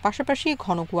শঙ্কার পাশাপাশি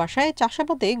ঘন কুয়াশায়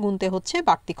চাষাবাদে গুনতে হচ্ছে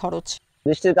বাড়তি খরচ।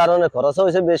 বৃষ্টির কারণে খরচ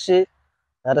হয়েছে বেশি,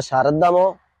 একটা সারের দামও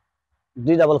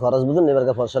ডাবল খরচ, বুঝুন। এবার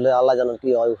ফসলে আল্লাহ জানার কি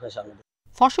হয়।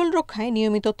 ফসল রক্ষায়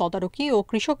নিয়মিত তদারকি ও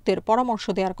কৃষকদের পরামর্শ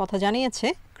দেওয়ার কথা জানিয়েছে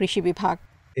কৃষি বিভাগ।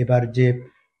 এবার যে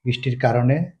বৃষ্টির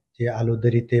কারণে যে আলু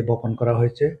দেরিতে বপন করা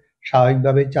হয়েছে,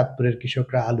 স্বাভাবিকভাবেই চাঁদপুরের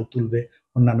কৃষকরা আলু তুলবে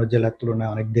অন্যান্য জেলার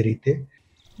তুলনায় অনেক দেরিতে।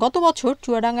 গত বছর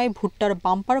চুয়াডাঙ্গায় ভুট্টার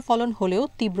বাম্পার ফলন হলেও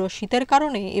তীব্র শীতের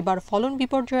কারণে এবার ফলন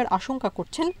বিপর্যয়ের আশঙ্কা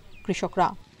করছেন কৃষকরা।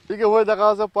 দিকে হয়ে দেখা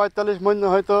যাচ্ছে 45 মণ,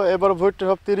 হয়তো এবার ভুট্টা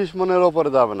সব 30 মণের উপরে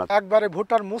যাবে না। একবারে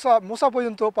ভুট্টার মোসা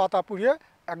পর্যন্ত পাতা পুড়িয়ে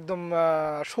একদম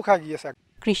শুকা গিয়েছে।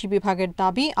 কৃষি বিভাগের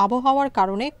দাবি, আবহাওয়ার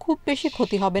কারণে খুব বেশি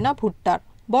ক্ষতি হবে না ভুট্টার,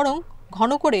 বরং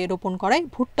ঘন করে রোপণ করায়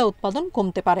ভুট্টা উৎপাদন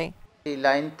কমতে পারে। এই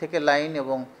লাইন থেকে লাইন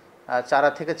এবং চারা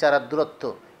থেকে চারার দূরত্ব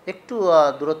একটু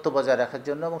দূরত্ব বজায় রাখার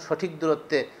জন্য এবং সঠিক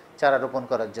দূরত্বে চারা রোপণ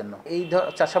করার জন্য এই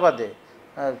চাষাবাদে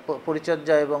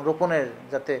পরিচর্যা এবং রোপণের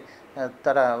যাতে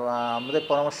তারা আমাদের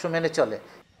পরামর্শ মেনে চলে।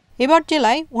 এবার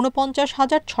জেলায়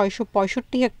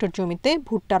 ৪৯,৬৬৫ হেক্টর জমিতে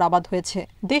ভুট্টার আবাদ হয়েছে।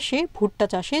 দেশে ভুট্টা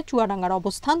চাষে চুয়াডাঙ্গার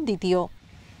অবস্থান দ্বিতীয়।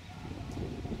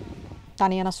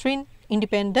 Tania Nasrin,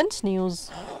 independent news.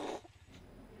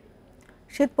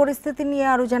 শীত পরিস্থিতি নিয়ে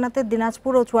আরো জানাতে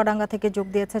দিনাজপুর ও চুয়াডাঙ্গা থেকে যোগ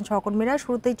দিয়েছেন সহকর্মীরা।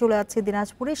 শুরুতেই চলে যাচ্ছে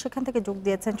দিনাজপুরে, সেখান থেকে যোগ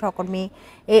দিয়েছেন সহকর্মী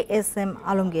ASM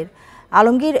আলমগীর।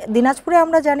 আলমগীর, দিনাজপুরে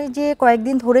আমরা জানি যে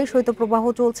কয়েকদিন ধরেই শৈত্যপ্রবাহ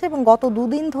চলছে এবং গত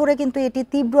দুদিন ধরে কিন্তু এটি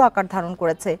তীব্র আকার ধারণ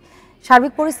করেছে।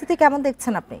 সার্বিক পরিস্থিতি কেমন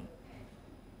দেখছেন আপনি?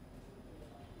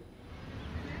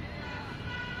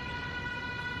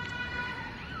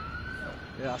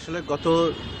 আসলে গত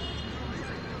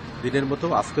দিনের মতো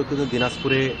আজকেও কিন্তু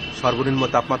দিনাজপুরে সর্বনিম্ন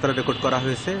তাপমাত্রা রেকর্ড করা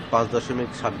হয়েছে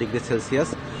 5.7 ডিগ্রি সেলসিয়াস।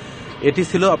 এটি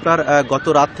ছিল আপনার গত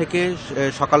রাত থেকে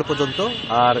সকাল পর্যন্ত।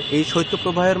 আর এই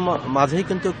শৈত্যপ্রবাহের মাঝেই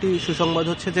কিন্তু একটি সুসংবাদ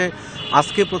হচ্ছে যে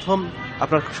আজকে প্রথম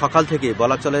আপনার সকাল থেকে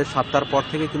বলা চলে 7টার পর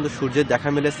থেকে কিন্তু সূর্যের দেখা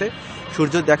মিলেছে।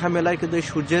 সূর্যের দেখা মেলায় কিন্তু এই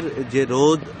সূর্যের যে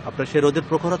রোদ আপনার সেই রোদের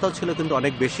প্রখরতাও ছিল কিন্তু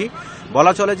অনেক বেশি।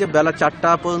 বলা চলে যে বেলা 4টা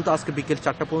পর্যন্ত, আজকে বিকেল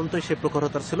 4টা পর্যন্ত সেই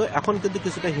প্রখরতা ছিল। এখন কিন্তু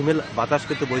কিছুটা হিমেল বাতাস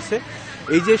কিন্তু বইছে।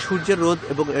 এই যে সূর্যের রোদ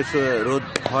এবং রোদ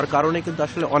হওয়ার কারণে কিন্তু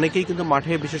আসলে অনেকেই কিন্তু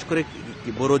মাঠে, বিশেষ করে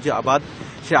বড় যে আবাদ,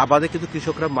 সে আবাদে কিন্তু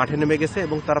কৃষকরা মাঠে নেমে গেছে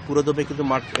এবং তারা পুরোদমে কিন্তু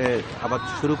আবাদ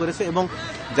শুরু করেছে। এবং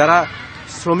যারা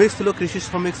শ্রমিক ছিল, কৃষি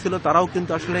শ্রমিক ছিল, তারাও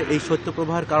কিন্তু আসলে এই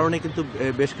শৈত্যপ্রবাহের কারণে কিন্তু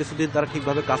বেশ কিছুদিন তারা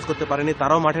ঠিকভাবে কাজ করতে পারেনি,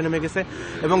 তারাও মাঠে নেমে গেছে।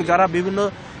 এবং যারা বিভিন্ন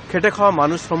খেটে খাওয়া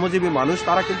মানুষ, শ্রমজীবী মানুষ,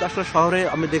 তারা কিন্তু আসলে শহরে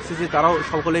আমি দেখছি যে তারাও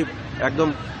সকলেই একদম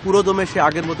পুরোদমে সে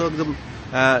আগের মতো একদম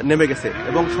নেমে গেছে।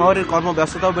 এবং শহরের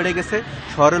কর্মব্যস্ততাও বেড়ে গেছে।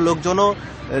 শহরের লোকজনও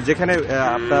যেখানে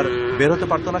আপনার বের হতে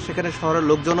পারতো না, সেখানে শহরের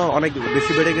লোকজনও অনেক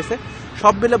বেশি বেড়ে গেছে।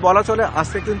 সব মিলে বলা চলে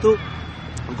আজকে কিন্তু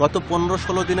গত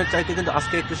 15-16 দিনের চাইতে কিন্তু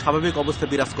আজকে একটু স্বাভাবিক অবস্থা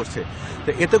বিরাজ করছে। তো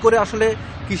এতে করে আসলে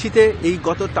কৃষিতে এই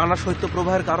গত টানা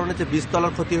শৈত্যপ্রবাহের কারণে যে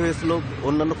বীজতলার ক্ষতি হয়েছিল,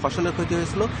 অন্যান্য ফসলের ক্ষতি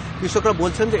হয়েছিল, কৃষকরা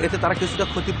বলছেন যে এতে তারা কিছুটা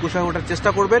ক্ষতি পুষায় ওঠার চেষ্টা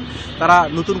করবেন। তারা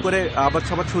নতুন করে আবাদ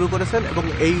সাবাদ শুরু করেছেন এবং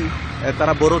এই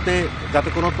তারা বোরোতে যাতে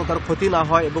কোনো প্রকার ক্ষতি না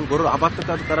হয় এবং বোরোর আবাদটা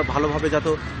তারা ভালোভাবে যাতে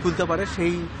তুলতে পারে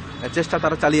সেই চেষ্টা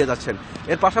তারা চালিয়ে যাচ্ছেন।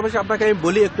 এর পাশাপাশি আপনাকে আমি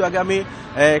বলি, একটু আগে আমি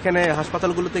এখানে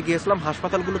হাসপাতালগুলোতে গিয়েছিলাম।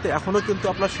 হাসপাতালগুলোতে এখনও কিন্তু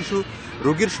আপনার শিশু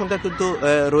রোগীর সংখ্যা কিন্তু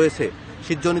রয়েছে।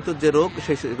 শীতজনিত যে রোগ,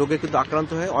 সেই রোগে কিন্তু আক্রান্ত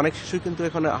হয়ে অনেক শিশু কিন্তু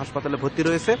এখানে হাসপাতালে ভর্তি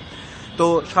রয়েছে। তো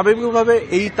স্বাভাবিকভাবে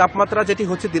এই তাপমাত্রা যেটি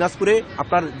হচ্ছে দিনাজপুরে,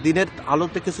 আপনার দিনের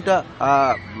আলোতে কিছুটা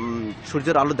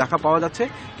সূর্যের আলো দেখা পাওয়া যাচ্ছে,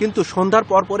 কিন্তু সন্ধ্যার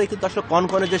পরে কিন্তু আসলে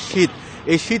কনকনে যে শীত,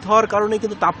 এই শীত হওয়ার কারণে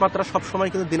কিন্তু তাপমাত্রা সবসময়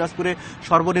কিন্তু দিনাজপুরে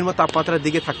সর্বনিম্ন তাপমাত্রার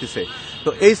দিকে থাকতেছে। তো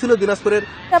এই ছিল দিনাজপুরের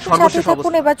সর্বশেষ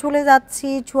অবস্থা। এবার চলে যাচ্ছি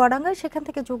চুয়াডাঙ্গায়, সেখান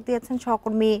থেকে যোগ দিয়েছেন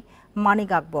সহকর্মী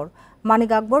মানিক আকবর।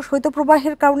 মানিক আকবর,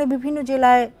 শৈত্যপ্রবাহের কারণে বিভিন্ন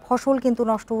জেলায় ফসল কিন্তু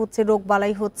নষ্ট হচ্ছে,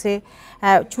 রোগবালাই হচ্ছে।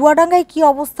 চুয়াডাঙ্গায় কি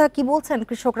অবস্থা, কি বলছেন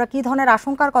কৃষকরা, কি ধরনের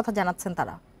আশঙ্কার কথা জানাচ্ছেন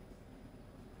তারা?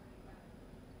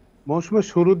 মৌসুমের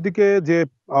শুরুর দিকে যে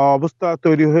অবস্থা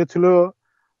তৈরি হয়েছিল,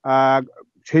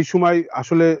 সেই সময়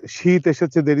আসলে শীত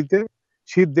এসেছে দেরিতে।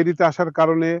 শীত দেরিতে আসার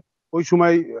কারণে ওই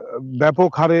সময়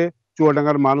ব্যাপক হারে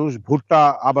চুয়াডাঙ্গার মানুষ ভুট্টা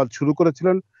আবাদ শুরু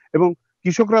করেছিলেন এবং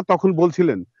কৃষকরা তখন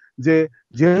বলছিলেন যে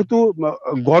যেহেতু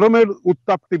গরমের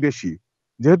উত্তাপটি বেশি,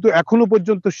 যেহেতু এখনো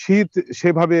পর্যন্ত শীত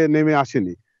সেভাবে নেমে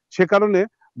আসেনি, সে কারণে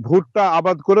ভুট্টা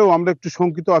আবাদ করেও আমরা একটু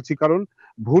শঙ্কিত আছি। কারণ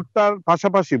ভুট্টার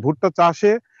পাশাপাশি ভুট্টা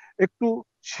চাষে একটু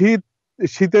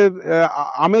শীতের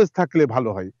আমেজ থাকলে ভালো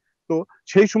হয়। তো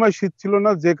সেই সময় শীত ছিল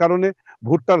না, যে কারণে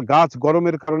ভুট্টার গাছ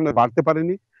গরমের কারণে বাড়তে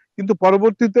পারেনি। কিন্তু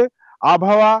পরবর্তীতে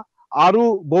আবহাওয়া আরো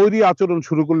বৈরী আচরণ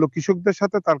শুরু করলো কৃষকদের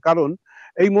সাথে। তার কারণ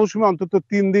এই মৌসুমে অন্তত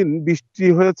 3 দিন বৃষ্টি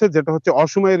হয়েছে, যেটা হচ্ছে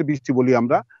অসময়ের বৃষ্টি বলি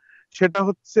আমরা। সেটা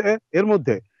হচ্ছে এর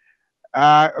মধ্যে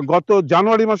গত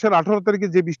জানুয়ারি মাসের 18 তারিখে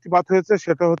যে বৃষ্টিপাত হয়েছে,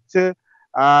 সেটা হচ্ছে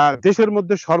দেশের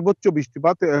মধ্যে সর্বোচ্চ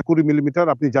বৃষ্টিপাত 20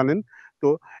 মিলিমিটার, আপনি জানেন। তো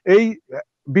এই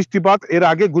বৃষ্টিপাত, এর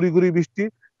আগে গুড়ি গুড়ি বৃষ্টি,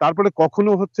 তারপরে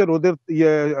কখনো হচ্ছে রোদের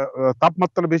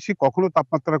তাপমাত্রা বেশি, কখনো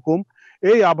তাপমাত্রা কম।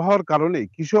 এই আবহাওয়ার কারণে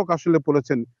কৃষক আসলে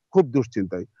পড়েছেন খুব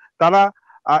দুশ্চিন্তায়। তারা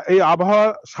এই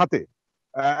আবহাওয়ার সাথে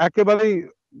একেবারেই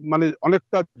মানে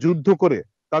অনেকটা যুদ্ধ করে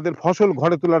তাদের ফসল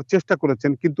ঘরে তোলার চেষ্টা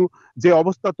করেছেন, কিন্তু যে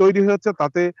অবস্থা তৈরি হয়েছে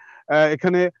তাতে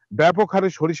এখানে ব্যাপক হারে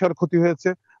সরিষার ক্ষতি হয়েছে,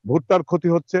 ভুট্টার ক্ষতি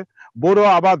হচ্ছে। বড়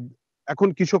আবাদ এখন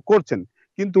কৃষক করছেন,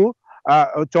 কিন্তু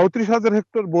 34,000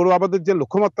 হেক্টর বড় আবাদের যে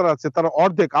লক্ষ্যমাত্রা আছে তার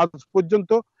অর্ধেক আজ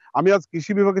পর্যন্ত, আমি আজ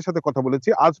কৃষি বিভাগের সাথে কথা বলেছি,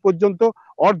 আজ পর্যন্ত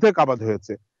অর্ধেক আবাদ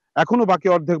হয়েছে, এখনো বাকি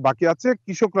অর্ধেক বাকি আছে।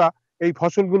 কৃষকরা এই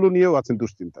ফসলগুলো নিয়েও আছেন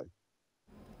দুশ্চিন্তায়।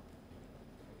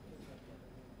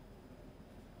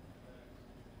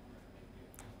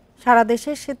 সারা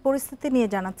দেশের শীত পরিস্থিতি নিয়ে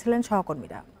জানাচ্ছিলেন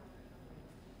সহকর্মীরা।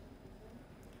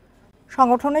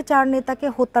 সংগঠনের 4 নেতাকে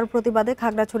হত্যার প্রতিবাদে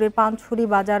খাগড়াছড়ির পানছড়ি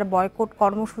বাজার বয়কট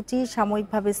কর্মসূচি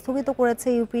সাময়িকভাবে স্থগিত করেছে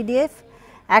ইউপিডিএফ।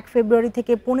 1 ফেব্রুয়ারি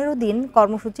থেকে 15 দিন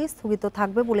কর্মসূচি স্থগিত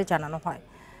থাকবে বলে জানানো হয়।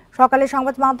 সকালে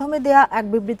সংবাদ মাধ্যমে দেয়া এক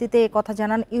বিবৃতিতে একথা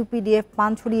জানান ইউপিডিএফ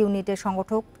পানছড়ি ইউনিটের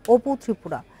সংগঠক অপু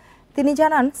ত্রিপুরা। তিনি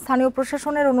জানান, স্থানীয়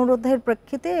প্রশাসনের অনুরোধের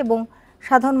প্রেক্ষিতে এবং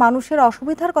সাধারণ মানুষের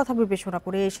অসুবিধার কথা বিবেচনা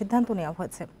করে এই সিদ্ধান্ত নেওয়া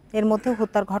হয়েছে। এর মধ্যে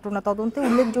হত্যার ঘটনা তদন্তে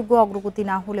উল্লেখযোগ্য অগ্রগতি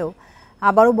না হলেও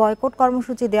আবারও বয়কট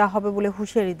কর্মসূচি দেওয়া হবে বলে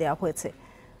হুঁশিয়ারি দেওয়া হয়েছে।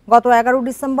 গত 11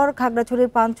 ডিসেম্বর খাগড়াছড়ির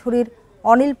পানছড়ির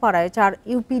অনিলপাড়ায় 4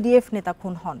 ইউপিডিএফ নেতা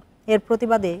খুন হন। এর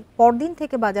প্রতিবাদে পরদিন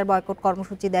থেকে বাজার বয়কট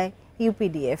কর্মসূচি দেয়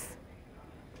ইউপিডিএফ।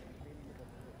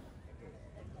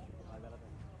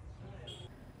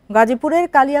 গাজীপুরের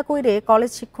কালিয়াকৈরে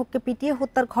কলেজ শিক্ষককে পিটিয়ে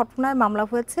হত্যার ঘটনায় মামলা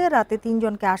হয়েছে। রাতে 3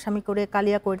 জনকে আসামি করে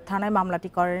কালিয়াকৈর থানায় মামলাটি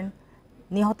করেন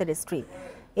নিহতের স্ত্রী।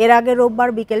 এর আগে রোববার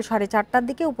বিকেল 4:30টার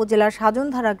দিকে উপজেলার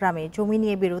সাজনধারা গ্রামে জমি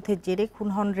নিয়ে বিরোধের জেরে খুন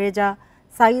হন রেজা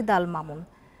সাইদ আল মামুন।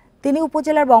 তিনি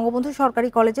উপজেলার বঙ্গবন্ধু সরকারি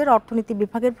কলেজের অর্থনীতি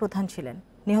বিভাগের প্রধান ছিলেন।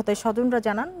 নিহতের স্বজনরা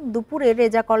জানান, দুপুরে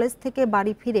রেজা কলেজ থেকে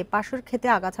বাড়ি ফিরে পাশের ক্ষেতে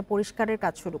আগাছা পরিষ্কারের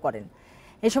কাজ শুরু করেন।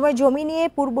 এ সময় জমি নিয়ে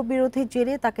পূর্ব বিরোধের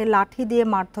জেরে তাকে লাঠি দিয়ে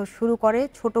মারধর শুরু করে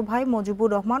ছোট ভাই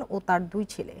মজিবুর রহমান ও তার 2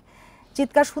 ছেলে।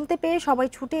 চিৎকার শুনতে পেয়ে সবাই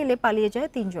ছুটে এলে পালিয়ে যায়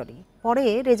 3 জনই। পরে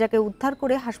রেজাকে উদ্ধার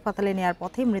করে হাসপাতালে নেয়ার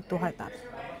পথে মৃত্যু হয় তার।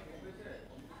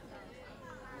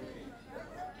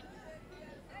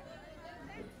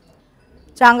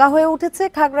 চাঙ্গা হয়ে উঠেছে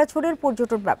খাগড়াছড়ির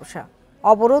পর্যটন ব্যবসা।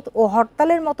 অবরোধ ও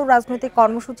হরতালের মতো রাজনৈতিক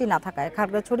কর্মসূচি না থাকায়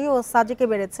খাগড়াছড়ি ও সাজেকে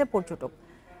বেড়েছে পর্যটক।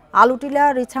 আলুটিলা,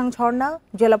 রিছাং ঝর্ণা,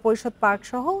 জেলা পরিষদ পার্ক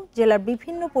সহ জেলার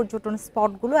বিভিন্ন পর্যটন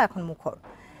স্পটগুলো এখন মুখর।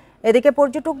 এদিকে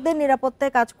পর্যটকদের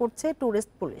নিরাপত্তায় কাজ করছে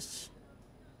ট্যুরিস্ট পুলিশ।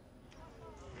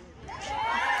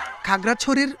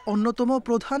 খাগড়াছড়ির অন্যতম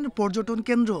প্রধান পর্যটন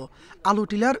কেন্দ্র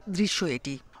আলুটিলার দৃশ্য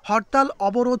এটি। হরতাল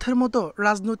অবরোধের মতো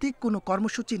রাজনৈতিক কোনো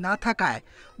কর্মসূচি না থাকায়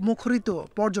মুখরিত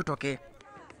পর্যটকে।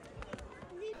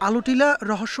 আলুটিলা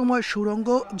রহস্যময় সুড়ঙ্গ,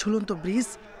 ঝুলন্ত ব্রিজ,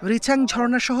 রিছাং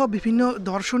ঝর্ণা সহ বিভিন্ন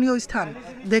দর্শনীয় স্থান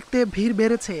দেখতে ভিড়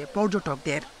বেড়েছে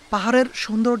পর্যটকদের। পাহাড়ের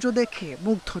সৌন্দর্য দেখে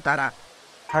মুগ্ধ তারা।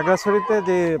 খাগড়াছড়িতে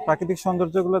যে প্রাকৃতিক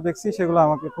সৌন্দর্যগুলো দেখছি সেগুলো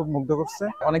আমাকে খুব মুগ্ধ করছে।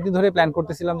 অনেকদিন ধরে প্ল্যান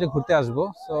করতেছিলাম যে ঘুরতে আসবো,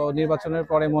 তো নির্বাচনের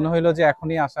পরে মনে হলো যে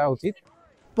এখনই আসা উচিত।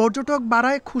 পর্যটক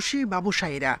বাড়ায় খুশি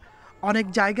ব্যবসায়ীরা। অনেক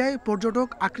জায়গায় পর্যটক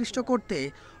আকৃষ্ট করতে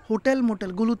হোটেল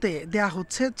মোটেলগুলোতে দেয়া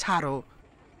হচ্ছে ছাড়ও।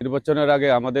 নির্বাচনের আগে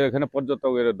আমাদের এখানে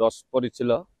পর্যটকের 10 পড়েছিল,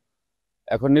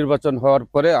 এখন নির্বাচন হওয়ার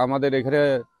পরে আমাদের এখানে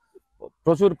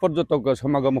প্রচুর পর্যটক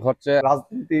সমাগম হচ্ছে।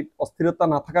 রাজনীতির অস্থিরতা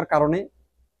না থাকার কারণে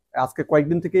আজকে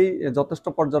কয়েকদিন থেকেই যথেষ্ট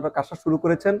পর্যটক আসা শুরু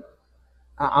করেছেন।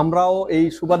 আমরাও এই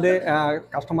সুবাদে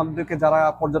কাস্টমারদেরকে, যারা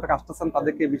পর্যটক আসতেছেন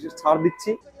তাদেরকে বিশেষ ছাড়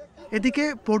দিচ্ছি। এদিকে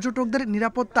পর্যটকদের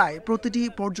নিরাপত্তায় প্রতিটি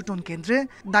পর্যটন কেন্দ্রে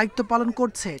দায়িত্ব পালন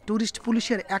করছে ট্যুরিস্ট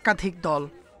পুলিশের একাধিক দল।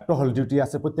 টহল ডিউটি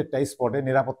আছে প্রত্যেকটা স্পটে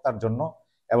নিরাপত্তার জন্য,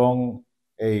 এবং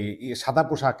এই সাদা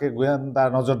পোশাকে গোয়েন্দা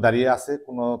নজরদারি আছে।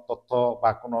 কোনো তথ্য বা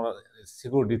কোনো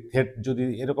সিকিউরিটি থ্রেট যদি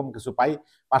এরকম কিছু পাই,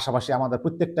 পাশাপাশি আমাদের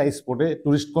প্রত্যেকটা স্পটে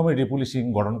ট্যুরিস্ট কমিটি পুলিশিং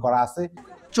গঠন করা আছে।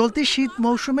 চলতি শীত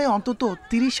মৌসুমে অন্তত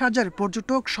 30,000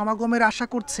 পর্যটক সমাগমের আশা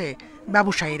করছে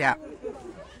ব্যবসায়ীরা।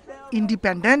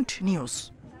 Independent news.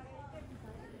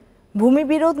 ভূমি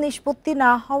বিরোধ নিষ্পত্তি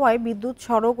না হওয়ায় বিদ্যুৎ,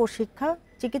 সড়ক ও শিক্ষা,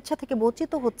 চিকিৎসা থেকে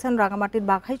বঞ্চিত হচ্ছেন রাঙামাটির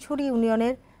বাঘাইছড়ি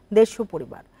ইউনিয়নের 150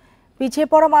 পরিবার। পিছিয়ে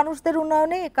পড়া মানুষদের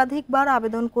উন্নয়নে একাধিকবার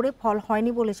আবেদন করে ফল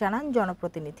হয়নি বলে জানান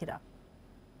জনপ্রতিনিধিরা।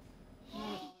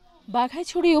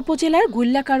 বাঘাইছড়ি উপজেলার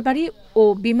গুল্লাকারবাড়ি ও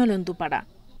বিমলন্দুপাড়া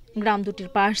গ্রাম দুটির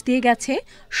পাশ দিয়ে গেছে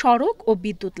সড়ক ও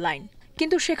বিদ্যুৎ লাইন,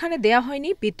 কিন্তু সেখানে দেয়া হয়নি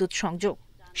বিদ্যুৎ সংযোগ।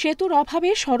 সেতুর অভাবে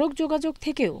সড়ক যোগাযোগ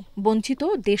থেকেও বঞ্চিত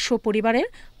 150 পরিবারের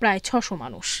প্রায় 600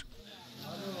 মানুষ।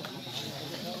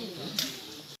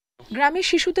 গ্রামের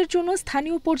শিশুদের জন্য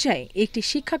স্থানীয় পর্যায়ে একটি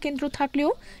শিক্ষা কেন্দ্র থাকলেও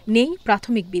নেই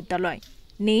প্রাথমিক বিদ্যালয়,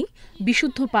 নেই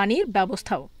বিশুদ্ধ পানির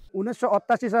ব্যবস্থাও।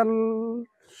 1988 সাল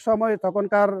সময়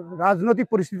তখনকার রাজনৈতিক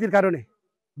পরিস্থিতির কারণে,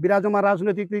 বিরাজমান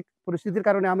রাজনৈতিক পরিস্থিতির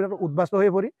কারণে আমরা উদ্বাস্ত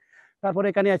হয়ে পড়ি। তারপরে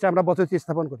এখানে এসে আমরা বসতি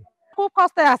স্থাপন করি। খুব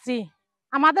কষ্টে আছি,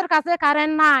 আমাদের কাছে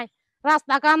কারেন্ট নাই,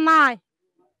 রাস্তাঘাট নাই,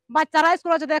 বাচ্চারা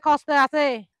স্কুলে যেতে কষ্টে আছে।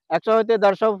 100 হইতে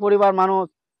 150 পরিবার মানুষ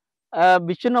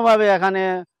বিচ্ছিন্নভাবে এখানে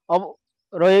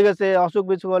রয়ে গেছে, অসুখ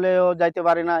বিসুখ হলেও যাইতে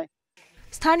পারে নাই।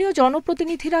 স্থানীয়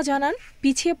জনপ্রতিনিধিরা জানান,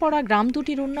 পিছিয়ে পড়া গ্রাম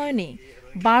দুটির উন্নয়নে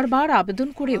বারবার আবেদন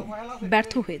করেও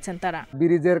ব্যর্থ হয়েছেন তারা।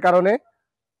 ব্রিজের কারণে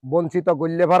বঞ্চিত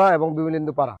গল্যেপাড়া এবং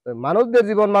বিমলেন্দুপাড়া। মানুষদের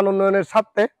জীবন মান উন্নয়নের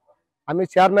স্বার্থে আমি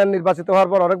চেয়ারম্যান নির্বাচিত হওয়ার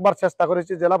পর অনেকবার চেষ্টা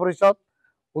করেছি জেলা পরিষদ,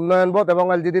 উন্নয়ন বোর্ড এবং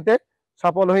এলজিডিতে,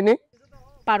 সফল হয়নি।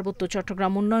 পার্বত্য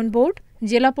চট্টগ্রাম উন্নয়ন বোর্ড,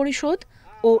 জেলা পরিষদ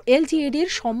ও এলজিএডির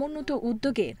সমন্বিত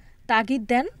উদ্যোগে তাগিদ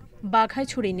দেন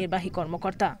বাঘাইছড়ি নির্বাহী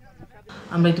কর্মকর্তা।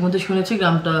 আমরা ইতিমধ্যে শুনেছি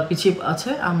গ্রামটা পিছিয়ে আছে।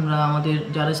 আমরা আমাদের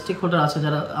যারা স্টেক হোল্ডার আছে,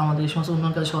 যারা আমাদের সমস্ত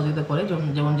উন্নয়ন কাজে সহযোগিতা করে,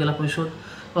 যেমন জেলা পরিষদ,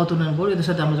 পার্বত্য উন্নয়ন বোর্ড, এদের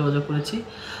সাথে আমরা যোগাযোগ করেছি।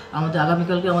 আমাদের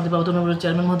আগামীকালকে আমাদের পার্বত্য উন্নয়ন বোর্ডের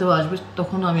চেয়ারম্যান মহোদয় আসবে,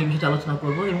 তখন আমি এই বিষয়টা আলোচনা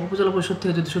করব এবং উপজেলা পরিষদ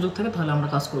থেকে যদি সুযোগ থাকে তাহলে আমরা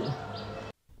কাজ করব।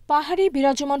 পাহাড়ি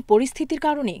বিরাজমান পরিস্থিতির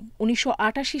কারণে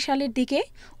 1988 সালের দিকে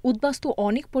উদ্বাস্তু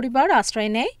অনেক পরিবার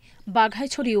আশ্রয় নেয়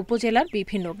বাঘাইছড়ি উপজেলার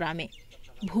বিভিন্ন গ্রামে।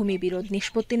 ভূমি বিরোধ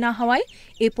নিষ্পত্তি না হওয়ায়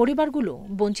এ পরিবারগুলো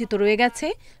বঞ্চিত রয়ে গেছে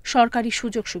সরকারি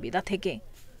সুযোগ সুবিধা থেকে।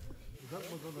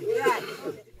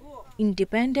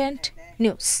 Independent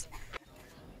news.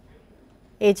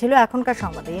 এই ছিল এখনকার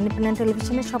সংবাদে। ইন্ডিপেন্ডেন্ট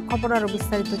টেলিভিশনের সব খবর আরও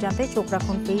বিস্তারিত জানতে চোখ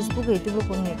রাখুন ফেসবুক, ইউটিউব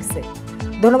এবং এক্সে।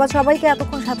 ধন্যবাদ সবাইকে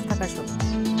এতক্ষণ সাথে থাকার জন্য।